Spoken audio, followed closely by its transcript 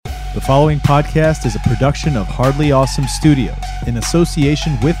The following podcast is a production of Hardly Awesome Studios in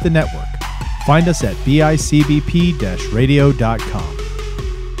association with the network. Find us at bicbp-radio.com.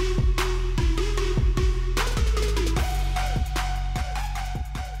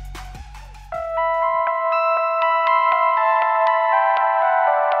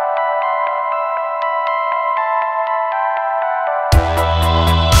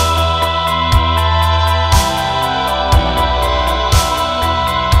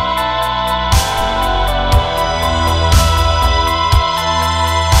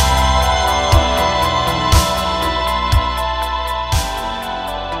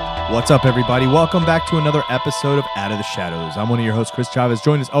 What's up, everybody? Welcome back to another episode of Out of the Shadows. I'm one of your hosts, Chris Chavez,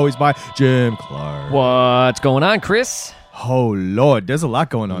 joined as always by Jim Clark. What's going on, Chris? Oh, Lord, there's a lot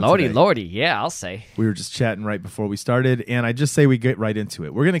going on today. Lordy, yeah, I'll say. We were just chatting right before we started, and I just say we get right into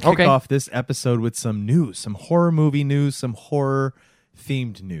it. We're going to kick off this episode with some news, some horror movie news, some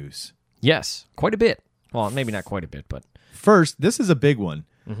horror-themed news. Yes, quite a bit. Well, maybe not quite a bit, but... First, this is a big one,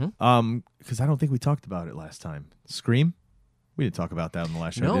 because I don't think we talked about it last time. Scream? We didn't talk about that in the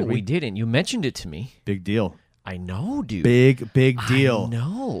last show, no, did we? we didn't. You mentioned it to me. Big deal. I know, dude. Big deal. I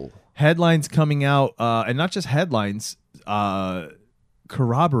know. Headlines coming out, and not just headlines,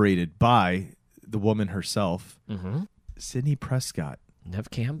 corroborated by the woman herself, Sidney Prescott. Neve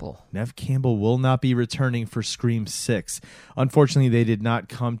Campbell will not be returning for Scream 6. Unfortunately, they did not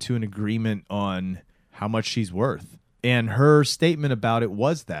come to an agreement on how much she's worth. And her statement about it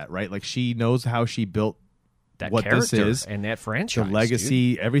was that, right? Like, she knows how she built that what character this is, and that franchise, the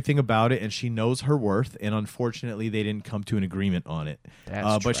legacy, dude. Everything about it, and she knows her worth. And unfortunately, they didn't come to an agreement on it.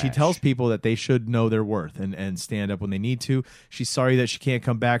 But she tells people that they should know their worth and stand up when they need to. She's sorry that she can't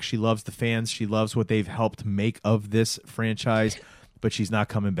come back. She loves the fans. She loves what they've helped make of this franchise, but she's not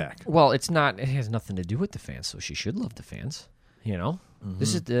coming back. Well, it has nothing to do with the fans, so she should love the fans. You know,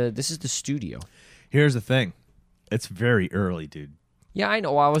 this is the studio. Here's the thing, it's very early, dude. Yeah, I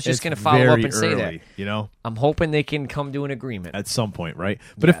know. I was just going to follow up and say that. You know, I'm hoping they can come to an agreement at some point, right?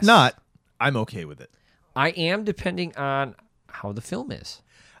 But if not, I'm okay with it. I am, depending on how the film is.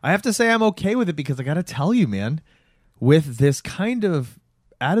 I have to say I'm okay with it because I got to tell you, man, with this kind of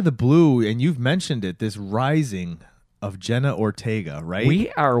out of the blue, and you've mentioned it, this rising of Jenna Ortega, right?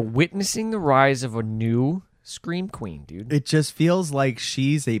 We are witnessing the rise of a new Scream Queen, dude. It just feels like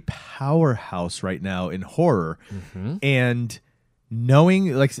she's a powerhouse right now in horror, and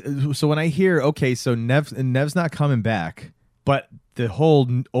knowing, like, so when I hear, okay, so Nev's not coming back, but the whole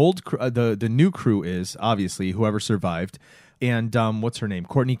the new crew is obviously whoever survived, and what's her name,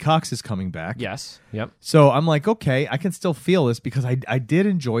 Courtney Cox is coming back. Yes, yep. So I'm like, okay, I can still feel this because I did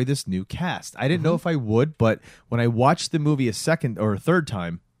enjoy this new cast. I didn't know if I would, but when I watched the movie a second or a third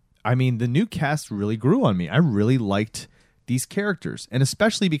time, I mean, the new cast really grew on me. I really liked these characters, and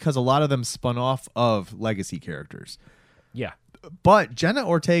especially because a lot of them spun off of legacy characters. Yeah. But Jenna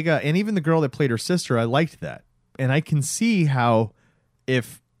Ortega and even the girl that played her sister, I liked that. And I can see how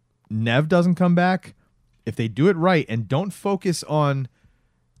if Neve doesn't come back, if they do it right and don't focus on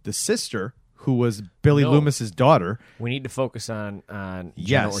the sister, who was Billy Loomis's daughter. We need to focus on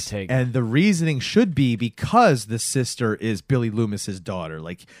Jenna Ortega. And the reasoning should be because the sister is Billy Loomis's daughter.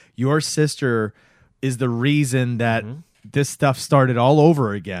 Like, your sister is the reason that this stuff started all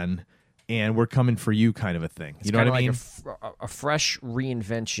over again, and we're coming for you, kind of a thing. You know what I mean? Like a fresh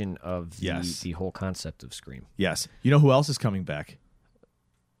reinvention of the whole concept of Scream. Yes. You know who else is coming back?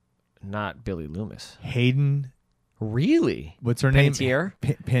 Not Billy Loomis. Hayden. Really? What's her name?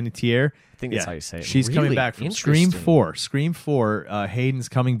 Panettiere. I think that's how you say it. She's coming back from Scream 4. Scream 4, Hayden's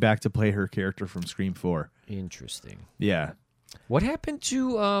coming back to play her character from Scream 4. Interesting. Yeah. What happened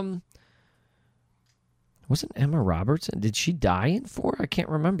to... wasn't Emma Roberts? Did she die in 4? I can't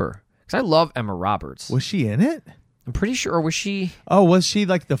remember. I love Emma Roberts. Was she in it? I'm pretty sure. Or was she? Oh, was she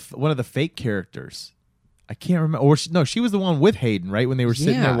like one of the fake characters? I can't remember. Or she was the one with Hayden, right? When they were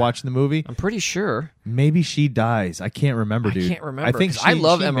sitting there watching the movie. I'm pretty sure. Maybe she dies. I can't remember, dude. I can't remember. I think I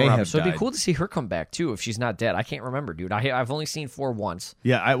love Emma Roberts. So it'd be cool to see her come back too if she's not dead. I can't remember, dude. I've only seen 4 once.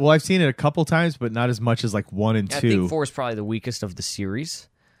 Yeah, I've seen it a couple times, but not as much as like 1 and 2. I think 4 is probably the weakest of the series,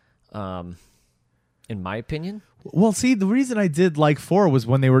 in my opinion. Well, see, the reason I did like 4 was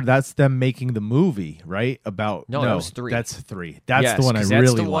when that's them making the movie, right? That was 3. That's 3. That's the one I really liked.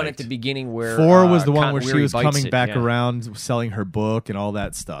 That's the one at the beginning where 4 was the one where she was Weary coming back around selling her book and all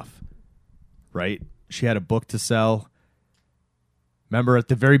that stuff, right? She had a book to sell. Remember at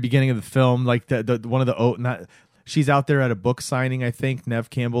the very beginning of the film, like the one of the she's out there at a book signing, I think Neve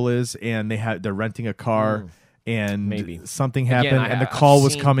Campbell is, and they're renting a car. and Maybe. something Again, happened, and the I've call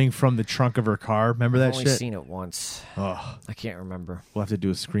was seen- coming from the trunk of her car. Remember I've that only shit? seen it once. Oh, I can't remember. we'll have to do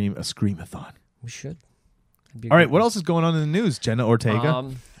a screamathon. We should. That'd be a All good right, what one. else is going on in the news, Jenna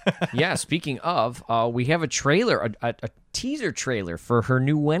Ortega? Yeah, speaking of, we have a trailer, a teaser trailer for her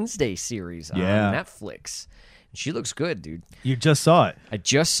new Wednesday series Yeah. on Netflix. And she looks good, dude. You just saw it. I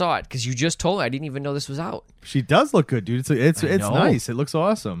just saw it because you just told me. I didn't even know this was out. She does look good, dude. It's know. nice. It looks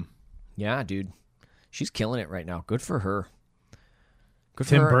awesome. Yeah, dude. She's killing it right now. Good for her. Good for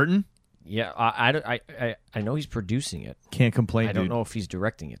Tim her. Burton Yeah, I know he's producing it. can't complain, I dude. don't know if he's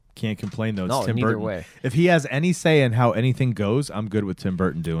directing it. Can't complain though. It's No, Tim neither Burton. way. If he has any say in how anything goes, I'm good with Tim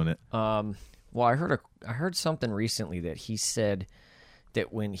Burton doing it. Well, I heard something recently that he said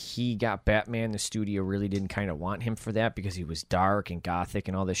that when he got Batman, the studio really didn't kind of want him for that because he was dark and gothic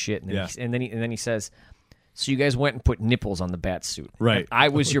and all this shit. And then, Yeah. and then he says, "So you guys went and put nipples on the bat suit, Right. And I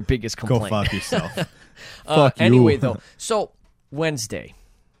was your biggest Go complaint." fuck yourself. Fuck you. Anyway, though, so Wednesday,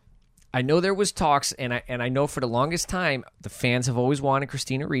 I know there was talks, and I know for the longest time the fans have always wanted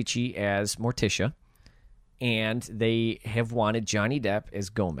Christina Ricci as Morticia, and they have wanted Johnny Depp as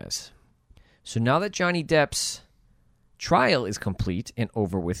Gomez. So now that Johnny Depp's trial is complete and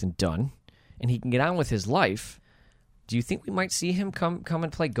over with and done, and he can get on with his life, do you think we might see him come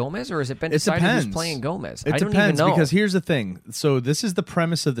and play Gomez, or has it been decided who's depends. playing Gomez? It I don't depends even know. because here's the thing. So this is the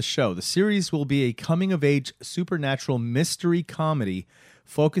premise of the show. The series will be a coming-of-age supernatural mystery comedy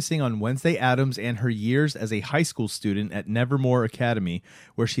focusing on Wednesday Addams and her years as a high school student at Nevermore Academy,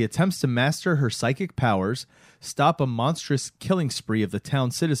 where she attempts to master her psychic powers, stop a monstrous killing spree of the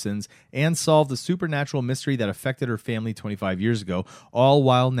town's citizens, and solve the supernatural mystery that affected her family 25 years ago, all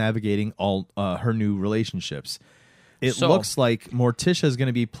while navigating all her new relationships. It So- looks like Morticia is going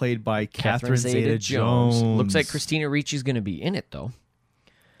to be played by Catherine Zeta-Jones. Looks like Christina Ricci's going to be in it, though.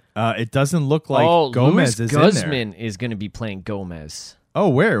 It doesn't look like Gomez Louis is in there. Guzman is going to be playing Gomez. Oh,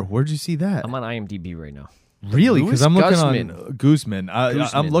 where? Where'd you see that? I'm on IMDb right now. Really? Because Louis I'm looking Guzman. on Guzman. I'm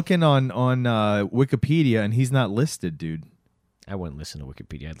Guzman. looking on Wikipedia, and he's not listed, dude. I wouldn't listen to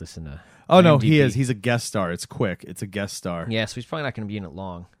Wikipedia. I'd listen to. Oh no, he IMDb. is. He's a guest star. It's quick. It's a guest star. Yeah, so he's probably not going to be in it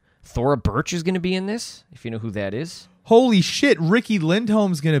long. Thora Birch is going to be in this, if you know who that is. Holy shit! Ricky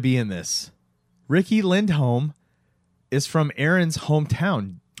Lindholm's gonna be in this. Ricky Lindholm is from Aaron's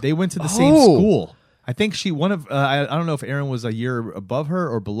hometown. They went to the same Oh. school. I think she one of. I don't know if Aaron was a year above her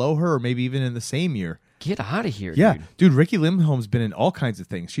or below her, or maybe even in the same year. Get out of here, Yeah, dude. dude, Ricky Lindholm's been in all kinds of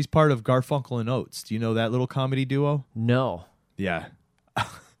things. She's part of Garfunkel and Oates. Do you know that little comedy duo? No. Yeah.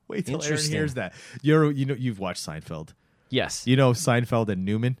 Wait till Aaron Interesting. hears that. You've watched Seinfeld. Yes. You know Seinfeld and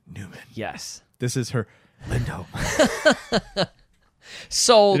Newman. Yes. This is her Lindholm.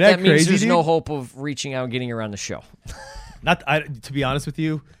 So Isn't that that means crazy, there's dude? no hope of reaching out and getting her on the show. To be honest with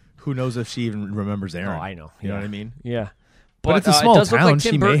you, who knows if she even remembers Aaron? Oh, I know. You know Yeah. what I mean? Yeah. But it's a small it does look town. like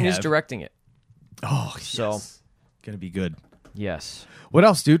She Tim may Burton is have. directing it. Oh, So- yes. Gonna be good. Yes. What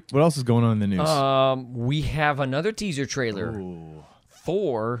else, dude? What else is going on in the news? We have another teaser trailer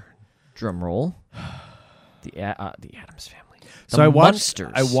for drumroll, the Addams Family. The So I watched.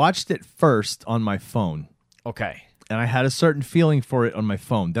 Munsters. I watched it first on my phone, Okay. and I had a certain feeling for it on my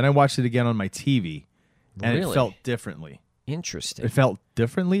phone. Then I watched it again on my TV, and it Really? felt differently. Interesting. It felt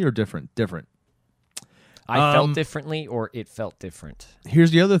differently or different? Different. I felt differently, or it felt different.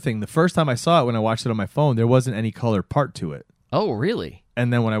 Here's the other thing. The first time I saw it, when I watched it on my phone, there wasn't any color part to it. Oh, really?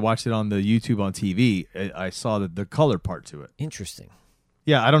 And then when I watched it on the YouTube on TV, I saw the color part to it. Interesting.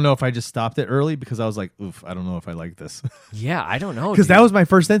 Yeah, I don't know if I just stopped it early because I was like, oof, I don't know if I like this. Yeah, I don't know. Because dude. that was my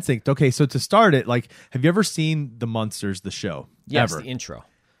first instinct. Okay, so to start it, like, have you ever seen The Munsters, the show? yes, Ever? the intro.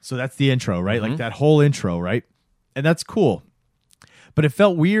 So that's the intro, right? Like that whole intro, right? And that's cool. But it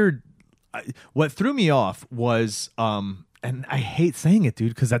felt weird. What threw me off was, and I hate saying it,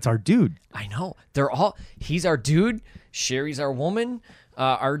 dude, because that's our dude. I know. He's our dude. Sherry's our woman.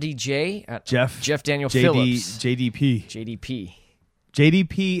 RDJ. Jeff Daniel Phillips. JDP. JDP.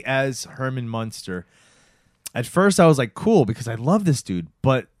 JDP as Herman Munster. At first, I was like, cool, because I love this dude.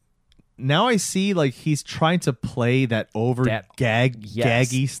 But now I see, like, he's trying to play that Yes.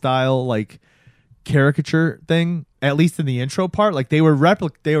 gaggy style, like, caricature thing. At least in the intro part, like they were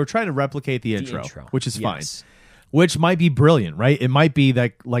trying to replicate the intro, which is fine. Yes. Which might be brilliant, right? It might be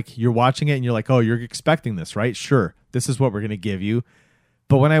that, like, you're watching it and you're like, oh, you're expecting this, right? Sure, this is what we're gonna give you.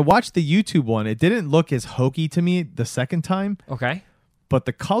 But when I watched the YouTube one, it didn't look as hokey to me the second time. Okay. But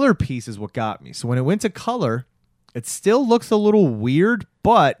the color piece is what got me. So when it went to color, it still looks a little weird,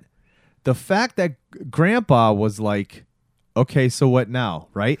 but the fact that Grandpa was like, okay, so what now,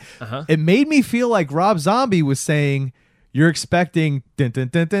 right? Uh-huh. It made me feel like Rob Zombie was saying, You're expecting dun, dun,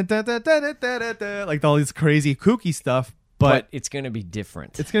 dun, dun, dun, dun, dun, dun, dun, dun, like all this crazy kooky stuff, but it's going to be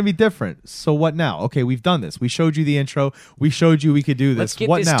different. it's going to be different. So what now? Okay, we've done this. We showed you the intro. We showed you we could do this. Let's get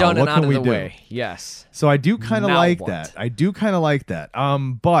what this now? done What and can out of we the do? way. Yes. So I do kind of Now like what? that. I do kind of like that.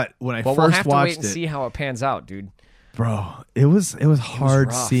 But when I Well, first we'll have to watched wait and it, see how it pans out, dude. bro, it was hard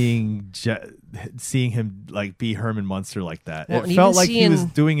rough. seeing him like be Herman Munster like that. Well, It and felt even like he was seeing-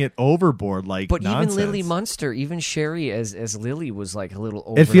 doing it overboard, like But nonsense. even Lily Munster, even Sherry as Lily was like a little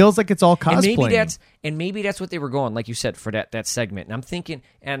over. It feels like it's all and cosplaying. maybe that's what they were going, like you said, for that segment. And I'm thinking,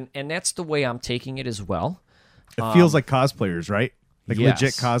 and that's the way I'm taking it as well. It feels like cosplayers, right? Like yes.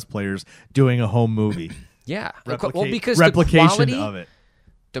 legit cosplayers doing a home movie. Yeah, Replicate- well, because replication the quality of it.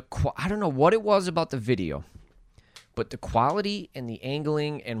 I don't know what it was about the video, but the quality and the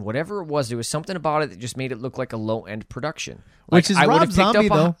angling and whatever it was, there was something about it that just made it look like a low end production. Like, Which is I would Rob have picked Zombie,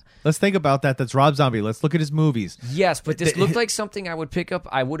 up though. Let's think about that. That's Rob Zombie. Let's look at his movies. Yes, but this looked like something I would pick up.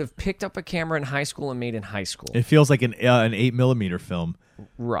 I would have picked up a camera in high school and made in high school. It feels like an 8mm film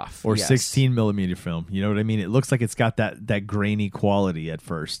Rough. or yes. 16mm film. You know what I mean? It looks like it's got that grainy quality at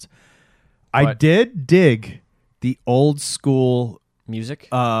first. I But- did dig the old school. Music.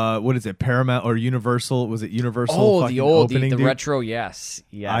 What is it? Paramount or Universal? Was it Universal? Oh, fucking the old, the opening, dude? retro. Yes,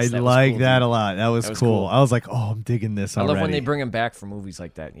 yes. I that was like cool, that dude. a lot. That was cool. I was like, oh, I'm digging this I already. love when they bring them back for movies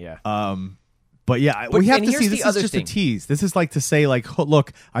like that. Yeah. But yeah, But- we have and to here's see. the This is other just thing. a tease. This is like to say, like,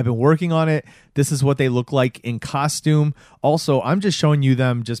 look, I've been working on it. This is what they look like in costume. Also, I'm just showing you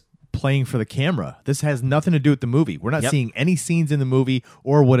them just playing for the camera. This has nothing to do with the movie. We're not Yep. seeing any scenes in the movie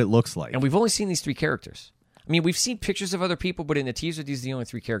or what it looks like. And we've only seen these 3 characters. I mean, we've seen pictures of other people, but in the teaser, these are the only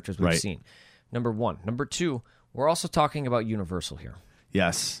 3 characters we've Right. seen. Number 1. Number 2, we're also talking about Universal here.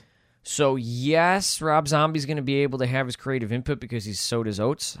 Yes. So, yes, Rob Zombie's going to be able to have his creative input because he's so does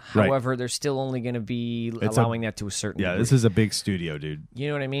Oates. Right. However, they're still only going to be allowing that to a certain Yeah, degree. this is a big studio, dude. You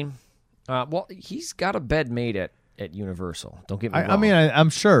know what I mean? Well, he's got a bed made at Universal. Don't get me wrong. I mean, I'm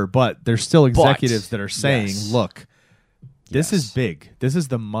sure, but there's still executives that are saying, yes. look, this is Yes. big. This is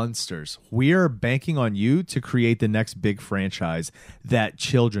the Munsters. We are banking on you to create the next big franchise that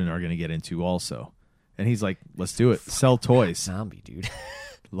children are going to get into also. And he's like, let's do it. Sell toys. Zombie, dude.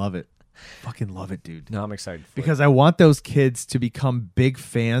 Love it. Fucking love it, dude. No, I'm excited. For Because I want those kids to become big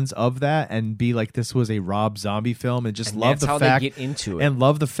fans of that and be like, this was a Rob Zombie film, and just And love that's the how they fact get into it. and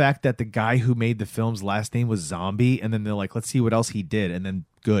love the fact that the guy who made the film's last name was Zombie, and then they're like, let's see what else he did, and then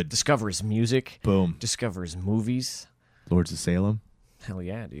good, discover his music. boom, Discover his movies. Lords of Salem. Hell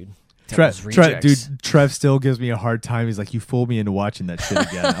yeah, dude. Trev, Devil's dude, Rejects. Trev still gives me a hard time. He's like, you fooled me into watching that shit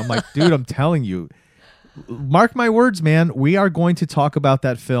again. I'm like, dude, I'm telling you. Mark my words, man. We are going to talk about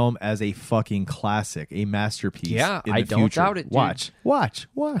that film as a fucking classic, a masterpiece. Yeah, in I the don't future. doubt it, dude. Watch.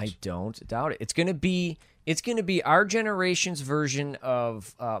 I don't doubt it. It's gonna be our generation's version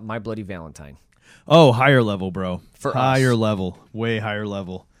of My Bloody Valentine. Oh, higher level, bro. For higher us. level, way higher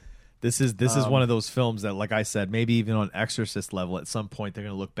level. This is one of those films that, like I said, maybe even on Exorcist level, at some point they're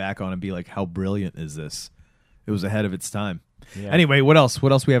gonna look back on and be like, "How brilliant is this?" It was ahead of its time. Yeah. Anyway, what else?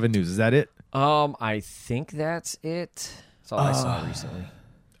 What else we have in news? Is that it? I think that's it. That's all I saw recently.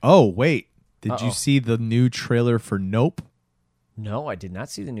 Oh, wait. Did Uh-oh. you see the new trailer for Nope? No, I did not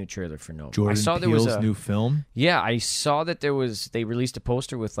see the new trailer for Nope. Jordan I saw there Peele's was a new film. Yeah, I saw that they released a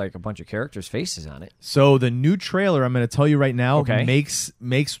poster with like a bunch of characters' faces on it. So the new trailer, I'm going to tell you right now, Okay. makes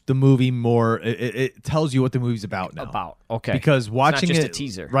the movie more. It tells you what the movie's about now. Okay. Because watching it's not just it, a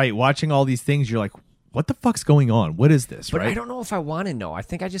teaser. right? Watching all these things, you're like, what the fuck's going on? What is this? But right? I don't know if I want to know. I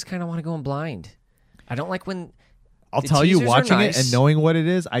think I just kind of want to go in blind. I don't like when I'll the tell you, teasers are watching nice. it and knowing what it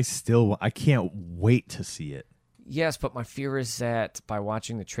is, I can't wait to see it. Yes, but my fear is that by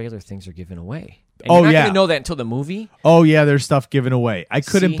watching the trailer, things are given away. And Oh, you're not yeah. going to know that until the movie. Oh yeah, there's stuff given away. I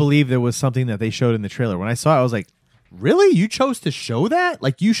couldn't See? believe there was something that they showed in the trailer. When I saw it, I was like, really? You chose to show that?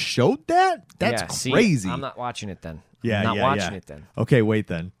 Like you showed that? That's Yeah, see, crazy. I'm not watching it then. yeah, I'm not yeah, watching yeah. it then. Okay, wait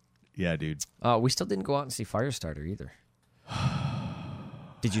then. Yeah, dude. We still didn't go out and see Firestarter either.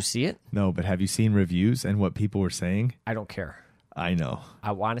 Did you see it? No, but have you seen reviews and what people were saying? I don't care. I know.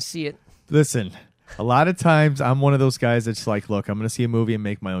 I want to see it. Listen, a lot of times I'm one of those guys that's like, look, I'm going to see a movie and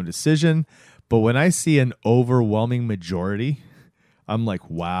make my own decision. But when I see an overwhelming majority, I'm like,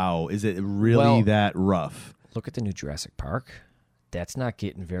 wow, is it really Well- that rough? Look at the new Jurassic Park. That's not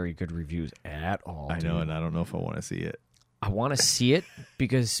getting very good reviews at all. I know, dude. and I don't know if I want to see it. I want to see it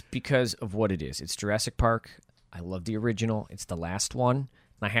because of what it is. It's Jurassic Park. I love the original. It's the last one.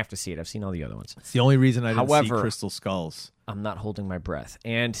 And I have to see it. I've seen all the other ones. It's the only reason I didn't see However- Crystal Skulls. I'm not holding my breath.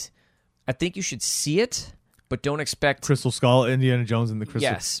 And I think you should see it but don't expect. Crystal Skull, Indiana Jones, and the Crystal.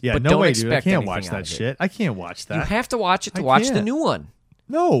 Yes, yeah, but no don't way, dude. I expect can't anything watch out that of it. shit. I can't watch that. You have to watch it to I watch the can't. new one.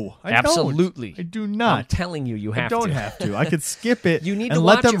 No, I Absolutely. don't. I do I'm not. telling you, you have I don't to. have to. I could skip it. You need and to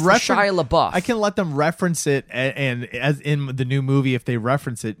let watch them it for reference Shia LaBeouf. I can let them reference it, and as in the new movie, if they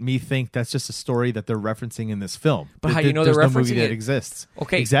reference it, me think that's just a story that they're referencing in this film. But how you know they're there's no movie referencing that it? exists.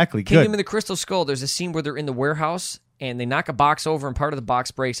 Okay, exactly. Kingdom Good. of the Crystal Skull. There's a scene where they're in the warehouse and they knock a box over, and part of the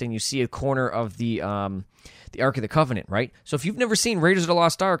box breaks, and you see a corner of the Ark of the Covenant. Right. So if you've never seen Raiders of the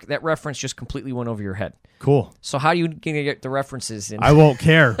Lost Ark, that reference just completely went over your head. Cool. So how are you gonna get the references in? I won't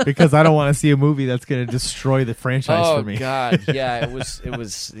care because I don't want to see a movie that's going to destroy the franchise oh for me. God, yeah, it was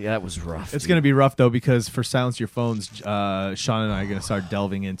that was rough. It's going to be rough though because for Silence Your Phones, Sean and I are going to start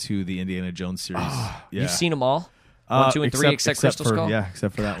delving into the Indiana Jones series. Yeah. You've seen them all, 1, 2, and 3, except Crystal for, Skull. Yeah,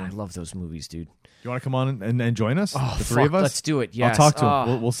 except for that I one. love those movies, dude. You want to come on and join us? Oh, the three of fuck, us. let's do it. Yes. I'll talk to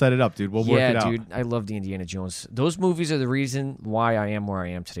Oh. him. We'll set it up, dude. We'll work it out. dude, I love the Indiana Jones. Those movies are the reason why I am where I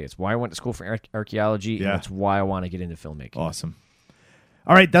am today. It's why I went to school for archaeology, Yeah. and it's why I want to get into filmmaking. Awesome.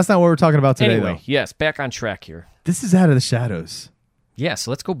 All right, that's not what we're talking about today, Anyway, though. yes, back on track here. This is Out of the Shadows. Yeah,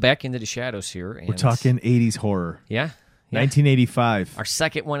 so let's go back into the shadows here. And We're talking 80s horror. Yeah. 1985. Our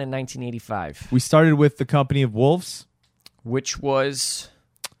second one in 1985, We started with The Company of Wolves. which was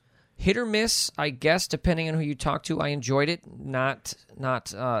hit or miss, I guess, depending on who you talk to. I enjoyed it, not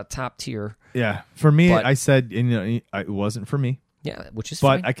top tier. Yeah. For me, But- I said it wasn't for me, Yeah, which is but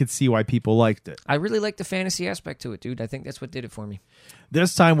fine. I could see why people liked it. I really like the fantasy aspect to it, dude. I think that's what did it for me.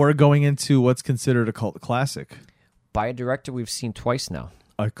 This time we're going into what's considered a cult classic, By a director we've seen twice now.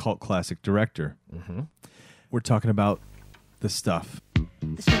 a cult classic director. Mm-hmm. We're talking about The Stuff.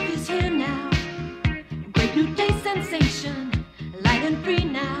 The stuff is here now. Great new day sensation. Light and free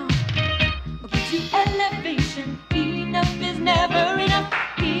now. Gives you elevation. Enough is never enough.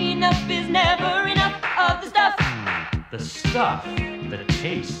 Enough is never enough of the stuff. The stuff, the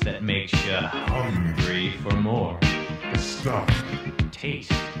taste that makes you hungry for more. The stuff,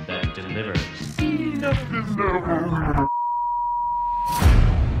 taste that delivers.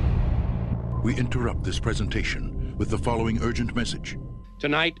 We interrupt this presentation with the following urgent message.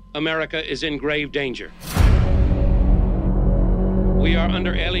 Tonight, America is in grave danger. We are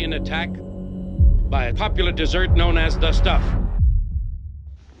under alien attack by a popular dessert known as the stuff.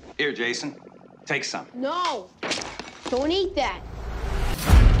 Here, Jason, take some. No, don't eat that.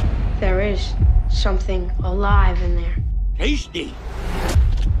 There is something alive in there. Tasty.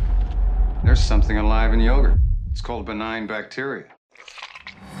 There's something alive in yogurt. It's called benign bacteria.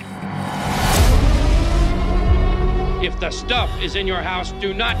 If the stuff is in your house,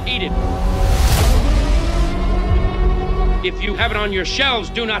 do not eat it. If you have it on your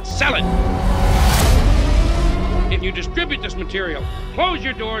shelves, do not sell it. If you distribute this material, close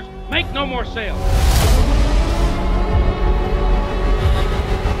your doors, make no more sales.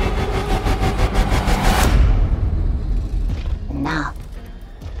 Enough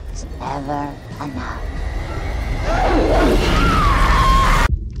is never enough.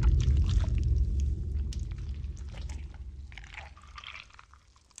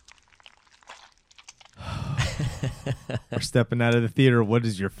 We're stepping out of the theater. What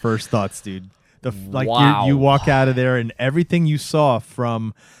is your first thoughts, dude? Wow. You walk out of there and everything you saw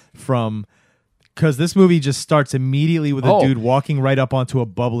from because this movie just starts immediately with a Oh. dude walking right up onto a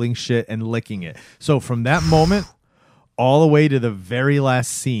bubbling shit and licking it. So from that moment all the way to the very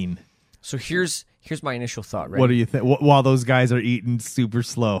last scene, So here's my initial thought, right? what do you think? While those guys are eating super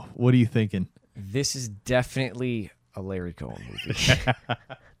slow, what are you thinking? This is definitely a Larry Cohen movie.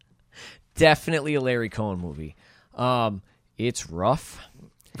 Definitely a Larry Cohen movie. It's rough.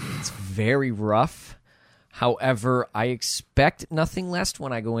 It's very rough. However, I expect nothing less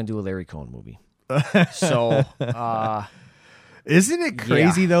when I go into a Larry Cohen movie. So, Isn't it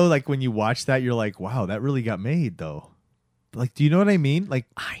crazy Yeah. though? Like when you watch that, you're like, wow, that really got made though. Like, do you know what I mean? Like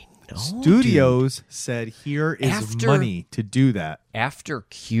I know. studios said, here is After- money to do that. After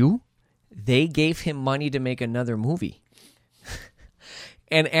Q, they gave him money to make another movie.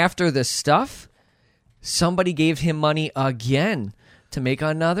 And after the stuff, somebody gave him money again to make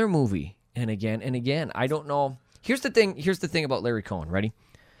another movie. And again and again. I don't know. Here's the thing about Larry Cohen. Ready?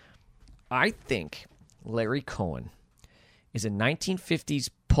 I think Larry Cohen is a 1950s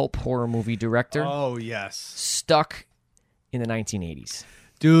pulp horror movie director Oh yes. stuck in the 1980s.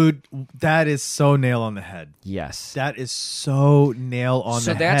 Dude, that is so nail on the head. Yes. That is so nail on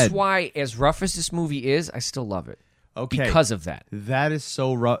So the that's head. why, as rough as this movie is, I still love it. Okay. Because of that. That is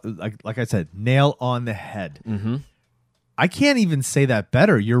so rough. Like I said, nail on the head. Mm-hmm. I can't even say that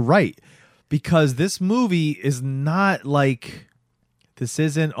better. You're right. Because this movie is not like, this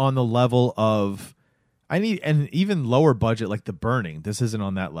isn't on the level of, I need an even lower budget like The Burning. This isn't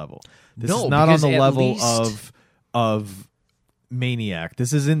on that level. This No, is not on because the at level least- of Maniac.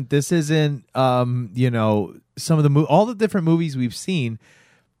 This isn't you know, some of the all the different movies we've seen.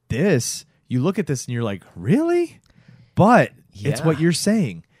 This, you look at this and you're like, really? But it's Yeah. what you're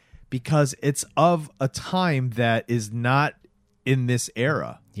saying, because it's of a time that is not in this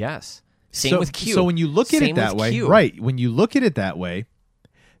era. Yes. Same with Q. So when you look at Same it that with way, Q. right? When you look at it that way,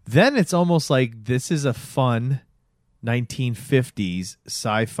 then it's almost like this is a fun 1950s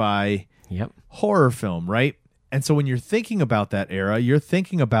sci-fi Yep. horror film, right? And so when you're thinking about that era, you're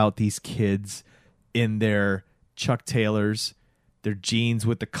thinking about these kids in their Chuck Taylors, their jeans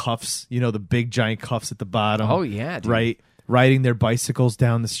with the cuffs, you know, the big giant cuffs at the bottom. Oh, yeah, dude. Right? Riding their bicycles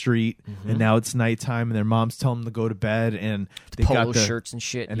down the street, and now it's nighttime, and their mom's telling them to go to bed, and they Polo got the shirts and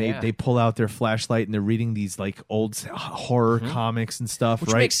shit. and yeah. they pull out their flashlight and they're reading these like old horror comics and stuff,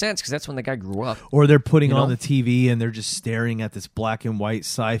 Which right? makes sense because that's when the guy grew up. Or they're putting You on know? the TV and they're just staring at this black and white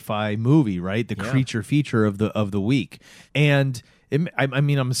sci-fi movie, right? The Yeah. creature feature of the week. And I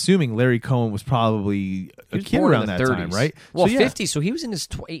mean, I'm assuming Larry Cohen was probably He a was kid born around in the that 30s. time, right? Well, so, yeah. 50, so he was in his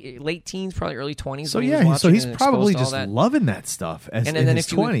late teens, probably early 20s. So when he yeah, was so watching he's and probably exposed to all just that. loving that stuff as And in then his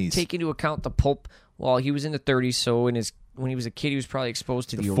if you 20s. take into account the pulp, well, he was in the 30s, so when he was a kid, he was probably exposed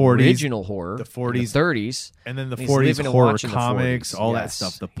to the 40s, original horror. the in 40s, 30s, and then the he's 40s living and horror watching the comics, 40s. all that Yes.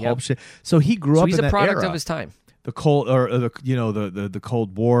 stuff, the Yep. pulp shit. So he grew So up he's in a that product era. of his time. The Cold or the you know the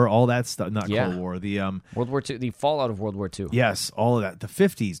Cold War, all that stuff. Not Yeah. Cold War. The World War II, the fallout of World War II. Yes, all of that. The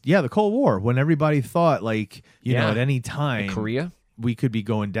 50s. Yeah, the Cold War, when everybody thought, like, you know, Yeah. at any time Korea. we could be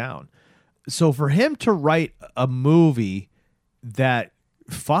going down. So for him to write a movie that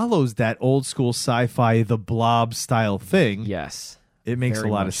follows that old school sci-fi, the Blob style thing, Yes. it makes Very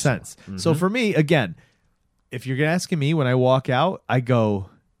a lot of much so. sense. So for me, again, if you're asking me when I walk out, I go,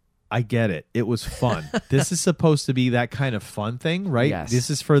 I get it. It was fun. This is supposed to be that kind of fun thing, right? Yes.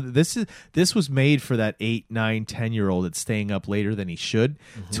 This was made for that 8, 9, 10-year-old that's staying up later than he should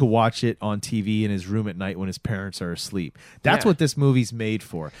to watch it on TV in his room at night when his parents are asleep. That's Yeah. what this movie's made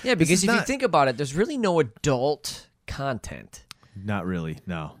for. Yeah, This because is if you not- think about it, there's really no adult content. not really,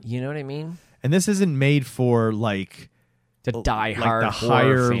 no. You know what I mean? And this isn't made for like The die-hard like the horror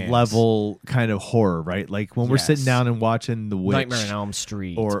higher fans. level kind of horror, right? Like when we're Yes. sitting down and watching The Witch. Nightmare on Elm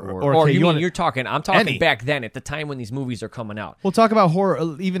Street, Or you okay, you mean wanna- you're talking? I'm talking Any. back then at the time when these movies are coming out. We'll talk about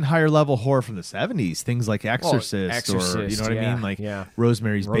horror, even higher level horror from the 70s, things like Exorcist, or you Exorcist, know what I yeah, mean, like yeah.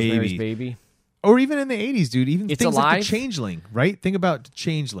 Rosemary's Baby, or even in the 80s, dude. Even It's things like Alive. The Changeling, right? Think about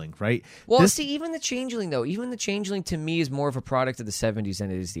Changeling, right? Well, This- see, even the Changeling though, even the Changeling to me is more of a product of the 70s than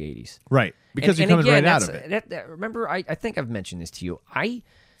it is the 80s. right, because And you're coming again, right out that's- of it. remember, I think I've mentioned this to you. I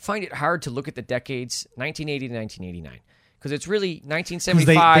find it hard to look at the decades 1980 to 1989 because it's really 'Cause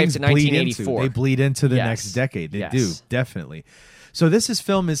 1975 things to bleed into- 1984. They bleed into the Yes. next decade. They Yes. do, definitely. So this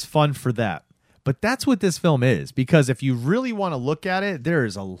film is fun for that. But that's what this film is, because if you really want to look at it, there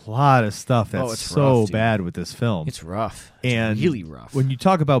is a lot of stuff that's it's so rough, dude. bad with this film. It's rough. It's and really rough. When you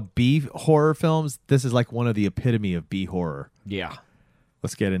talk about B horror films, this is like one of the epitome of B horror. Yeah.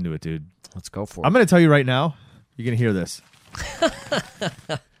 Let's get into it, dude. Let's go for I'm it. going to tell you right now, you're going to hear this.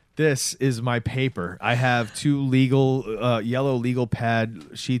 This is my paper. I have two yellow legal pad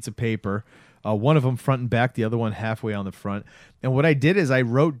sheets of paper. One of them front and back, the other one halfway on the front. And what I did is I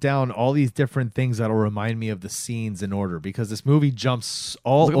wrote down all these different things that'll remind me of the scenes in order, because this movie jumps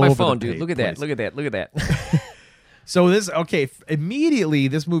all Look at over my phone, the dude. Look at place. that. Look at that. Look at that. So immediately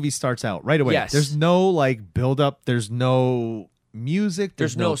this movie starts out right away. Yes. There's no like build up. There's no music.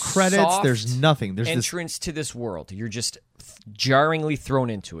 There's no no credits. soft There's nothing. There's this entrance to this world. You're just jarringly thrown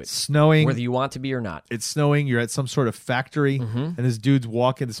into it, snowing. whether you want to be or not. It's snowing. You're at some sort of factory, and this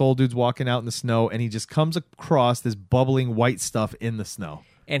old dude's walking out in the snow, and he just comes across this bubbling white stuff in the snow.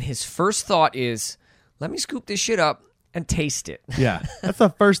 And his first thought is, let me scoop this shit up and taste it. Yeah, that's the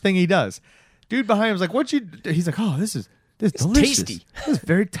first thing he does. Dude behind him's like, "What you?" He's like, "Oh, this is delicious. tasty. This is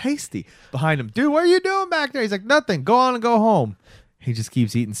very tasty." Behind him, dude, what are you doing back there? He's like, "Nothing. Go on and go home." He just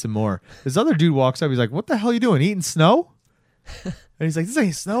keeps eating some more. This other dude walks up. He's like, "What the hell are you doing? Eating snow?" And he's like, "This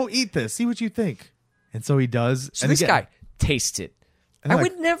ain't snow. Eat this. See what you think." And so he does. So and this again- guy tastes it. And I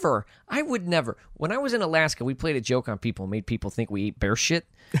like- would never. When I was in Alaska, we played a joke on people, made people think we ate bear shit.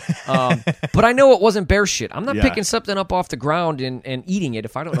 But I know it wasn't bear shit. I'm not Yeah. picking something up off the ground and eating it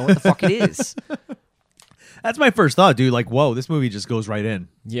if I don't know what the fuck it is. That's my first thought, dude. Like, whoa, this movie just goes right in.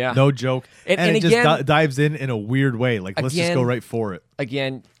 Yeah. No joke. And it again- just dives in a weird way. Like, let's just Again- go right for it.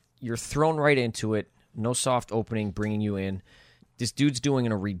 Again, you're thrown right into it. No soft opening, bringing you in. This dude's doing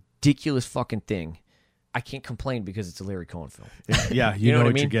a ridiculous fucking thing I can't complain because it's a Larry Cohen film. Yeah, you, know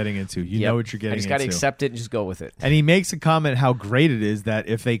what you're getting into. You know what you're getting into. I just got to accept it and just go with it. And he makes a comment how great it is that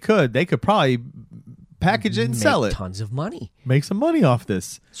if they could probably package it and sell it. Tons of money. Make some money off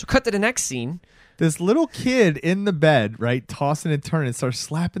this. So cut to the next scene. This little kid in the bed, right, tossing and turning, starts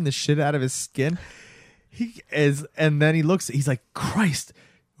slapping the shit out of his skin. And then he looks, he's like, Christ.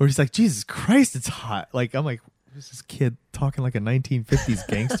 Or he's like, Jesus Christ, it's hot. Like, I'm like, who's this kid talking like a 1950s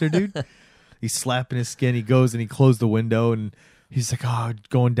gangster, dude? He's slapping his skin. He goes and he closed the window and he's like,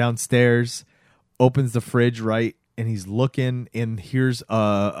 going downstairs, opens the fridge, right? And he's looking and here's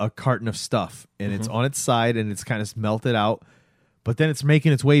a carton of stuff and it's on its side and it's kind of melted out. But then it's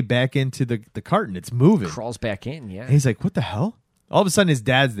making its way back into the carton. It's moving. Crawls back in, yeah. And he's like, what the hell? All of a sudden his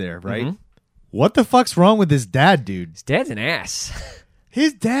dad's there, right? What the fuck's wrong with his dad, dude? His dad's an ass.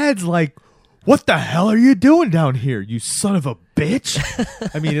 His dad's like, what the hell are you doing down here, you son of a bitch?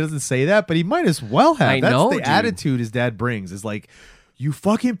 I mean, he doesn't say that, but he might as well have. That's the dude. attitude his dad brings is like, you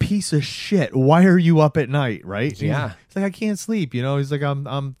fucking piece of shit. Why are you up at night, right? Yeah. He's like, I can't sleep. You know, he's like,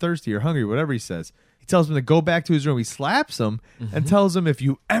 I'm thirsty or hungry, whatever he says. He tells him to go back to his room. He slaps him and tells him, if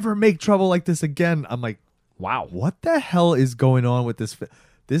you ever make trouble like this again, I'm like, wow, what the hell is going on with this?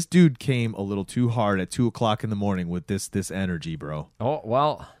 This dude came a little too hard at 2:00 in the morning with this energy, bro. Oh,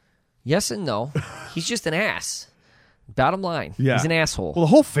 well, yes and no. He's just an ass. Bottom line. Yeah. He's an asshole. Well, the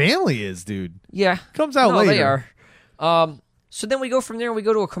whole family is, dude. Yeah. Comes out later. They are. So then we go from there and we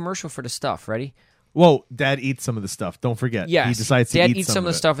go to a commercial for the stuff. Ready? Whoa, Dad eats some of the stuff. Don't forget. Yes. He decides to Dad eat eats some of the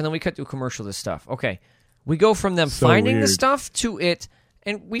it. stuff, and then we cut to a commercial of the stuff. Okay. We go from them So finding the weird. stuff to it,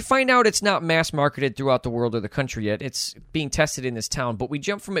 and we find out it's not mass marketed throughout the world or the country yet. It's being tested in this town, but we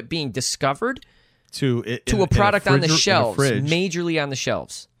jump from it being discovered to a product on the in a shelves, fridge. majorly on the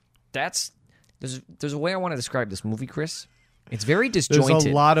shelves. There's a way I want to describe this movie, Chris. It's very disjointed. There's a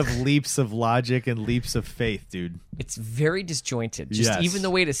lot of leaps of logic and leaps of faith, dude. It's very disjointed. Just Yes. even the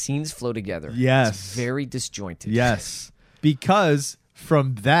way the scenes flow together. Yes. It's very disjointed. Yes. Because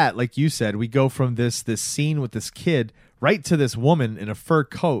from that, like you said, we go from this scene with this kid right to this woman in a fur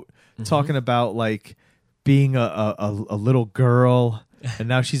coat talking about like being a little girl and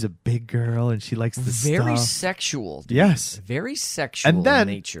now she's a big girl and she likes the Very stuff. sexual. Dude. Yes. Very sexual And then,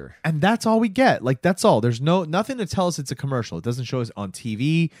 in nature. and that's all we get. Like that's all. There's nothing to tell us it's a commercial. It doesn't show us on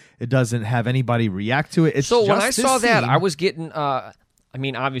TV. It doesn't have anybody react to it. It's So just when I this saw that, scene. I was getting, I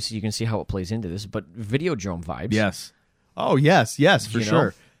mean, obviously you can see how it plays into this, but Videodrome vibes. Yes. Oh yes, for You know?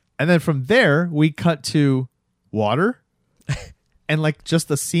 sure. And then from there we cut to water. And like just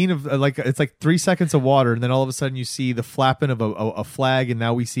a scene of like it's like 3 seconds of water, and then all of a sudden you see the flapping of a flag, and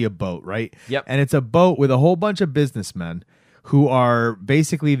now we see a boat, right? Yep. And it's a boat with a whole bunch of businessmen who are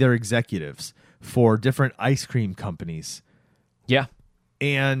basically their executives for different ice cream companies, Yeah.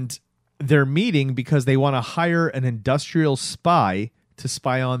 and they're meeting because they want to hire an industrial spy to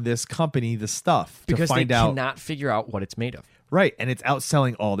spy on this company, the stuff, Because to find they out. cannot figure out what it's made of. Right, and it's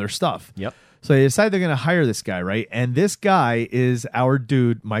outselling all their stuff. Yep. So they decide they're going to hire this guy, right? And this guy is our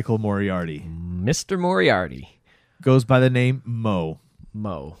dude, Michael Moriarty. Mr. Moriarty. Goes by the name Mo.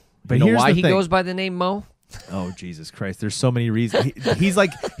 Mo. But you know here's why the he thing. goes by the name Mo? Oh, Jesus Christ. There's so many reasons. He's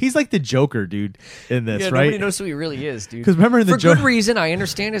like the Joker, dude, in this, Yeah, right? nobody knows who he really is, dude. 'Cause remember in the For good Jo- reason, I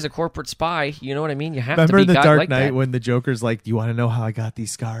understand as a corporate spy, you know what I mean? You have Remember to in be The God Dark like Knight that. when the Joker's like, do you want to know how I got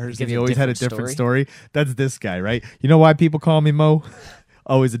these scars? He And gives he a always had a different different story. That's this guy, right? You know why people call me Mo?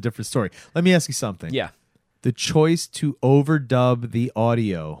 Always a different story. Let me ask you something. Yeah. The choice to overdub the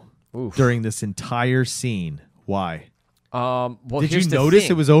audio Oof. during this entire scene. Why? Well, Did here's you the notice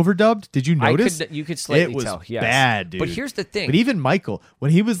thing. it was overdubbed? Did you notice? You could slightly it was tell. Yes. bad, dude. But here's the thing. But even Michael,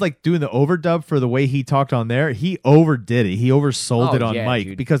 when he was like doing the overdub for the way he talked on there, he overdid it. He oversold Oh, it on yeah, Mike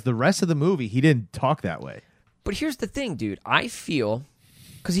dude. because the rest of the movie he didn't talk that way. But here's the thing, dude. I feel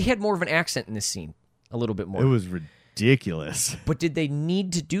because he had more of an accent in this scene, a little bit more. It was ridiculous. But did they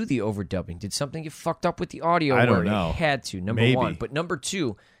need to do the overdubbing? Did something get fucked up with the audio? I don't where know. It had to. Number Maybe. one, but number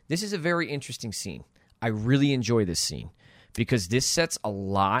two, this is a very interesting scene. I really enjoy this scene because this sets a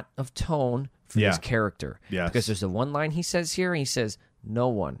lot of tone for Yeah. this character. Yes. Because there's the one line he says here, and he says, "No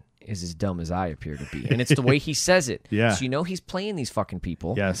one is as dumb as I appear to be," and it's the way he says it. Yeah. So you know he's playing these fucking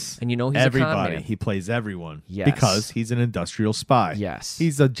people. Yes. And you know he's a con everybody. man. He plays everyone. Yes. Because he's an industrial spy. Yes.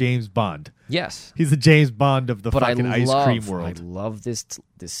 He's a James Bond. Yes. He's the James Bond of the But fucking I ice love, cream world. I love this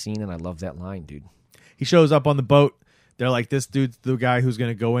scene, and I love that line, dude. He shows up on the boat. They're like, this dude's the guy who's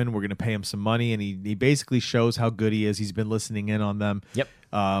going to go in. We're going to pay him some money. And he basically shows how good he is. He's been listening in on them. Yep.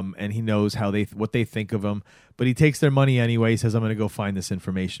 And he knows what they think of him. But he takes their money anyway. He says, I'm going to go find this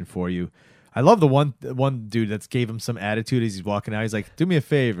information for you. I love the one dude that's gave him some attitude as he's walking out. He's like, "Do me a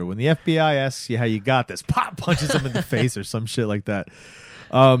favor. When the FBI asks you how you got this, pop punches him in the face or some shit like that."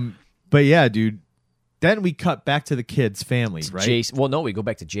 But yeah, dude. Then we cut back to the kid's family, right? Jason. Well, no, we go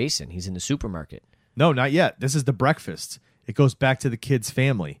back to Jason. He's in the supermarket. No, not yet. This is the breakfast. It goes back to the kid's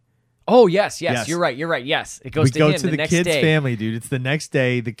family. Oh, yes. You're right. Yes. It goes We to go him to the next kid's day. family, dude. It's the next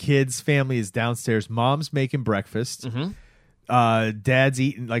day. The kid's family is downstairs. Mom's making breakfast. Dad's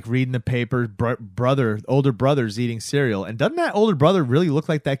eating, like reading the paper. Older brother's eating cereal. And doesn't that older brother really look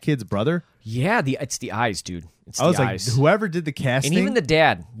like that kid's brother? Yeah, it's the eyes, dude. It's I was the like, eyes. whoever did the casting, And even the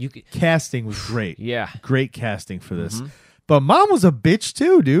dad. casting was great. Yeah. Great casting for this. But mom was a bitch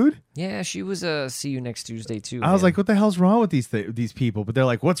too, dude. Yeah, she was see you next Tuesday too. I was man. like, what the hell's wrong with these people? But they're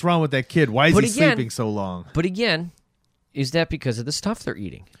like, what's wrong with that kid? Why is But he again- sleeping so long? But again, is that because of the stuff they're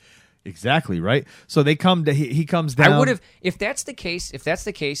eating? Exactly, right? So they come to he comes down. I would have, if that's the case,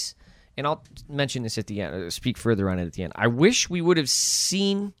 and I'll mention this at the end, speak further on it at the end. I wish we would have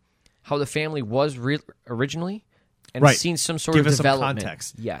seen how the family was originally and right. seen some sort Give of us development. some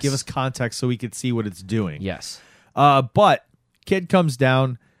context. Yes. Give us context so we could see what it's doing. Yes. But kid comes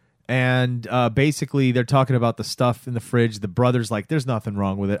down and basically they're talking about the stuff in the fridge. The brother's like, there's nothing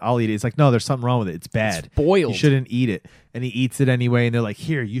wrong with it. I'll eat it. It's like, no, there's something wrong with it. It's bad. It's boiled. You shouldn't eat it. And he eats it anyway. And they're like,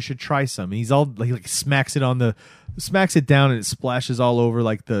 here, you should try some. And he's all like smacks it down and it splashes all over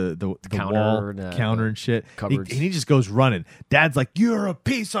like the counter wall, and, counter and shit. cupboards. And he just goes running. Dad's like, you're a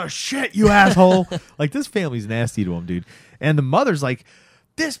piece of shit, you asshole. Like this family's nasty to him, dude. And the mother's like,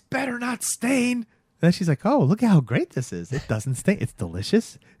 this better not stain. And then she's like, oh, look at how great this is. It doesn't stain. It's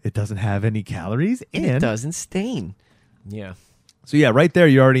delicious. It doesn't have any calories. And It doesn't stain. Yeah. so yeah, right there,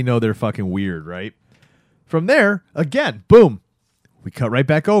 you already know they're fucking weird, right? From there, again, boom. We cut right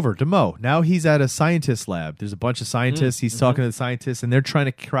back over to Mo. Now he's at a scientist lab. There's a bunch of scientists. He's talking to the scientists, and they're trying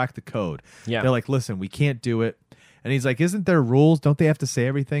to crack the code. Yeah. They're like, listen, we can't do it. And he's like, isn't there rules? Don't they have to say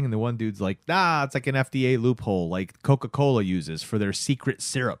everything? And the one dude's like, nah, it's like an FDA loophole like Coca-Cola uses for their secret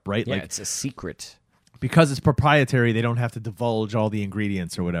syrup, right? Yeah, like it's a secret. because it's proprietary, they don't have to divulge all the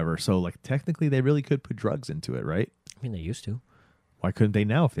ingredients or whatever. So like technically they really could put drugs into it, right? I mean, they used to. Why couldn't they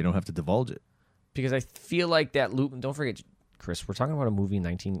now if they don't have to divulge it? Because I feel like that loop. Don't forget, Chris, we're talking about a movie in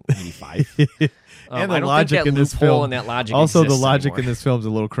 1985. And I the don't logic think that in this loophole film, and that logic also the exists logic anymore. in this film is a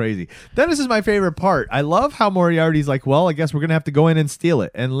little crazy. Then this is my favorite part. I love how Moriarty's like, well, I guess we're gonna have to go in and steal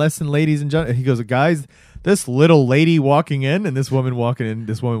it. And listen, ladies and gentlemen, he goes, guys, this little lady walking in and this woman walking in,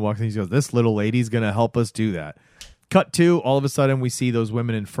 he goes, this little lady's gonna help us do that. Cut to, all of a sudden we see those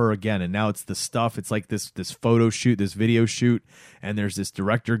women in fur again, and now it's the stuff. It's like this photo shoot, this video shoot, and there's this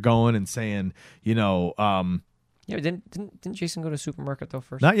director going and saying, you know, Yeah, didn't Jason go to the supermarket though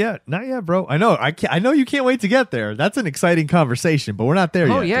first? not yet, bro. I know, I know you can't wait to get there. That's an exciting conversation, but we're not there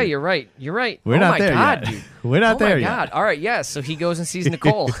yet. Oh yeah, dude. you're right. We're oh not my there God, yet. dude. We're not oh there my yet. God. All right, yes. So he goes and sees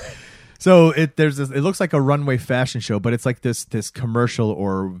Nicole. So it looks like a runway fashion show, but it's like this commercial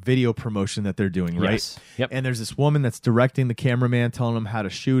or video promotion that they're doing, right? Yes. Yep. And there's this woman that's directing the cameraman, telling him how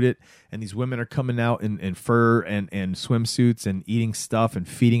to shoot it, and these women are coming out in fur and swimsuits and eating stuff and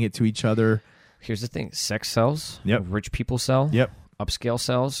feeding it to each other. Here's the thing: sex sells. Yep. Rich people sell. Yep. Upscale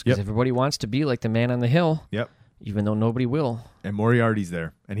sells because Yep. everybody wants to be like the man on the hill. Yep. Even though nobody will. And Moriarty's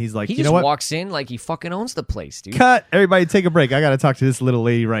there, and he's like, He you just know what? walks in like he fucking owns the place, dude. Cut! Everybody, take a break. I got to talk to this little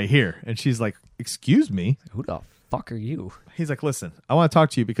lady right here. And she's like, excuse me. Who the fuck are you? He's like, listen, I want to talk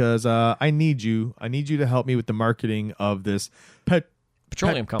to you because I need you to help me with the marketing of this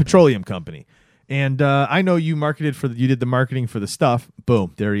Petroleum company. And I know you you did the marketing for the stuff.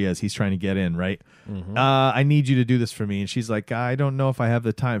 Boom, there he is. He's trying to get in, right? Mm-hmm. I need you to do this for me. And she's like, I don't know if I have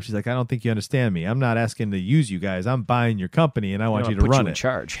the time. She's like, I don't think you understand me. I'm not asking to use you guys. I'm buying your company, and I want you to put run you in it.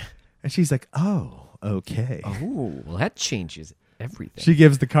 charge. And she's like, oh, okay. Oh, well, that changes everything. She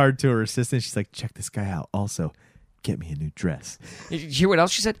gives the card to her assistant. She's like, check this guy out. Also, get me a new dress. Did you hear what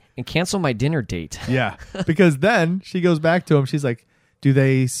else she said? And cancel my dinner date. Yeah, because then she goes back to him. She's like, do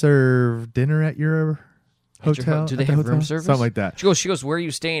they serve dinner at your hotel? Do they At the have hotel? room service? Something like that. She goes, where are you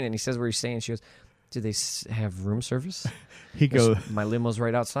staying? And he says where he's staying. She goes, do they have room service? He goes, My limo's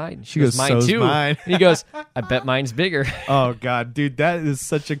right outside. And She goes, mine "So's too. mine." And he goes, I bet mine's bigger. oh God, dude, that is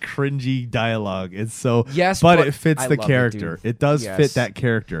such a cringy dialogue. It's so, Yes, but but it fits I the love it, character. dude. It does Yes. fit that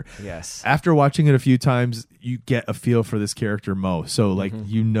character. Yes. After watching it a few times, you get a feel for this character Mo. So like,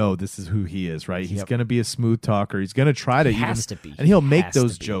 you know, this is who he is, right? He's Yep. gonna be a smooth talker. He's gonna try to He even, has to be. and he'll He make has to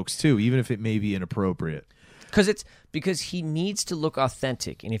those be. jokes too, even if it may be inappropriate. Because he needs to look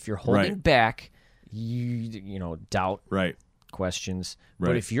authentic. And if you're holding Right. back, you know, doubt Right. questions. Right.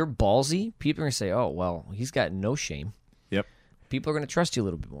 But if you're ballsy, people are going to say, oh, well, he's got no shame. Yep. People are going to trust you a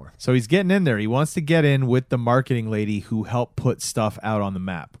little bit more. So he's getting in there. He wants to get in with the marketing lady who helped put stuff out on the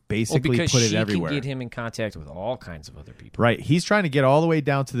map. Basically, because put it she everywhere. can get him in contact with all kinds of other people. Right. He's trying to get all the way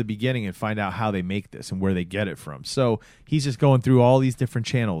down to the beginning and find out how they make this and where they get it from. So he's just going through all these different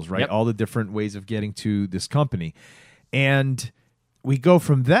channels, right? Yep. All the different ways of getting to this company. And we go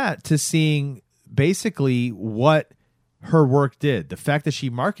from that to seeing basically what her work did. The fact that she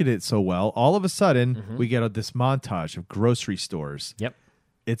marketed it so well, all of a sudden we get this montage of grocery stores. Yep.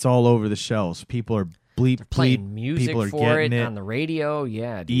 It's all over the shelves. People are Playing music People are for getting it on the radio.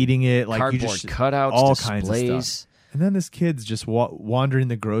 Yeah. Dude. eating it, like Cardboard you just cutouts, all displays. kinds of stuff. And then this kid's just wandering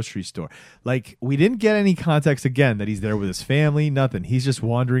the grocery store. Like, we didn't get any context again that he's there with his family. Nothing. He's just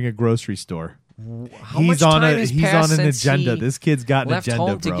wandering a grocery store. He's on an agenda. This kid's got an left agenda,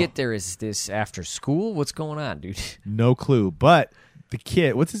 home bro. to get there. Is this after school? What's going on, dude? No clue. But the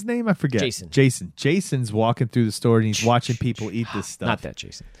kid, what's his name? I forget. Jason. Jason's walking through the store and he's watching people eat this stuff. Not that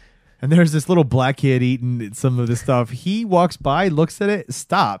Jason. And there's this little black kid eating some of this stuff. He walks by, looks at it,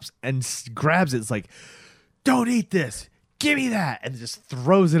 stops, and grabs it. It's like, don't eat this. Give me that. And just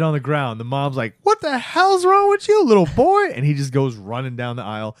throws it on the ground. The mom's like, what the hell's wrong with you, little boy? And he just goes running down the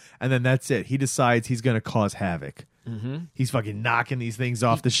aisle. And then that's it. He decides he's going to cause havoc. Mm-hmm. He's fucking knocking these things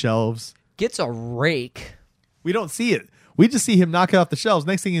off the shelves. Gets a rake. We don't see it. We just see him knock it off the shelves.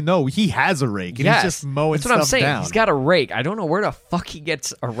 Next thing you know, he has a rake. And he's just mowing That's what I'm stuff saying. down. He's got a rake. I don't know where the fuck he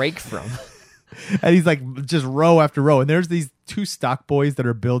gets a rake from. And he's like just row after row. And there's these two stock boys that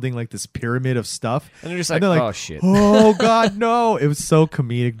are building like this pyramid of stuff. And they're just like, oh, shit. Oh, God, no. It was so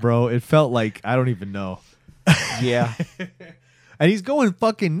comedic, bro. It felt like, I don't even know. Yeah. And he's going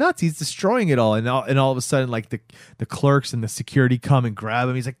fucking nuts. He's destroying it all. And all of a sudden, like the clerks and the security come and grab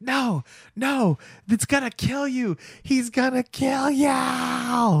him. He's like, no, it's going to kill you. He's going to kill you.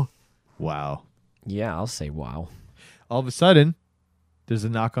 Wow. Yeah, I'll say wow. All of a sudden, there's a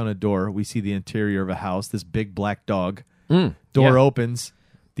knock on a door. We see the interior of a house, this big black dog. Door opens.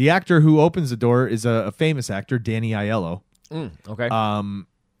 The actor who opens the door is a famous actor, Danny Aiello. Okay.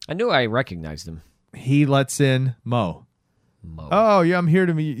 I knew I recognized him. He lets in Mo. Oh, yeah, I'm here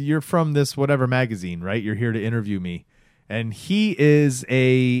to meet. You're from this whatever magazine, right? You're here to interview me. And he is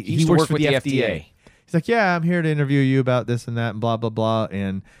he works for the FDA. He's like, yeah, I'm here to interview you about this and that and blah, blah, blah.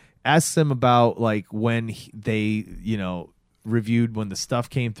 And asks him about like when they, reviewed when the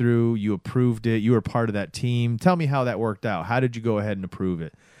stuff came through, you approved it, you were part of that team. Tell me how that worked out. How did you go ahead and approve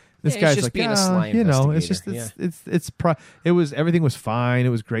it? This guy's just like, being a sly it's just investigator. Everything was fine. It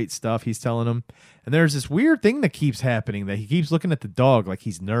was great stuff. He's telling him, and there's this weird thing that keeps happening that he keeps looking at the dog like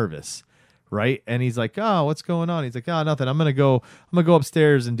he's nervous, right? And he's like, oh, what's going on? He's like, oh, nothing. I'm gonna go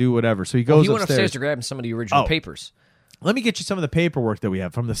upstairs and do whatever. So he goes. He went upstairs to grab some of the original papers. Let me get you some of the paperwork that we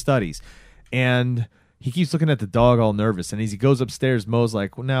have from the studies, and he keeps looking at the dog all nervous. And as he goes upstairs, Mo's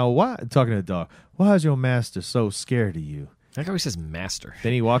like, well, now why? Talking to the dog, why is your master so scared of you? I like how he says master.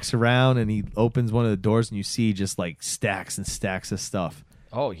 Then he walks around and he opens one of the doors and you see just like stacks and stacks of stuff.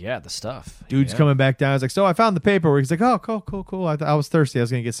 Oh, yeah, the stuff. Dude's coming back down. He's like, so I found the paperwork. He's like, oh, cool. I was thirsty. I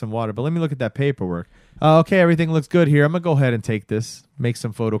was going to get some water, but let me look at that paperwork. Okay, everything looks good here. I'm going to go ahead and take this, make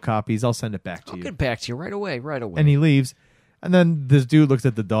some photocopies. I'll send it back to you. I'll get back to you right away. And he leaves. And then this dude looks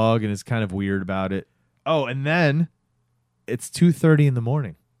at the dog and is kind of weird about it. Oh, and then it's 2:30 in the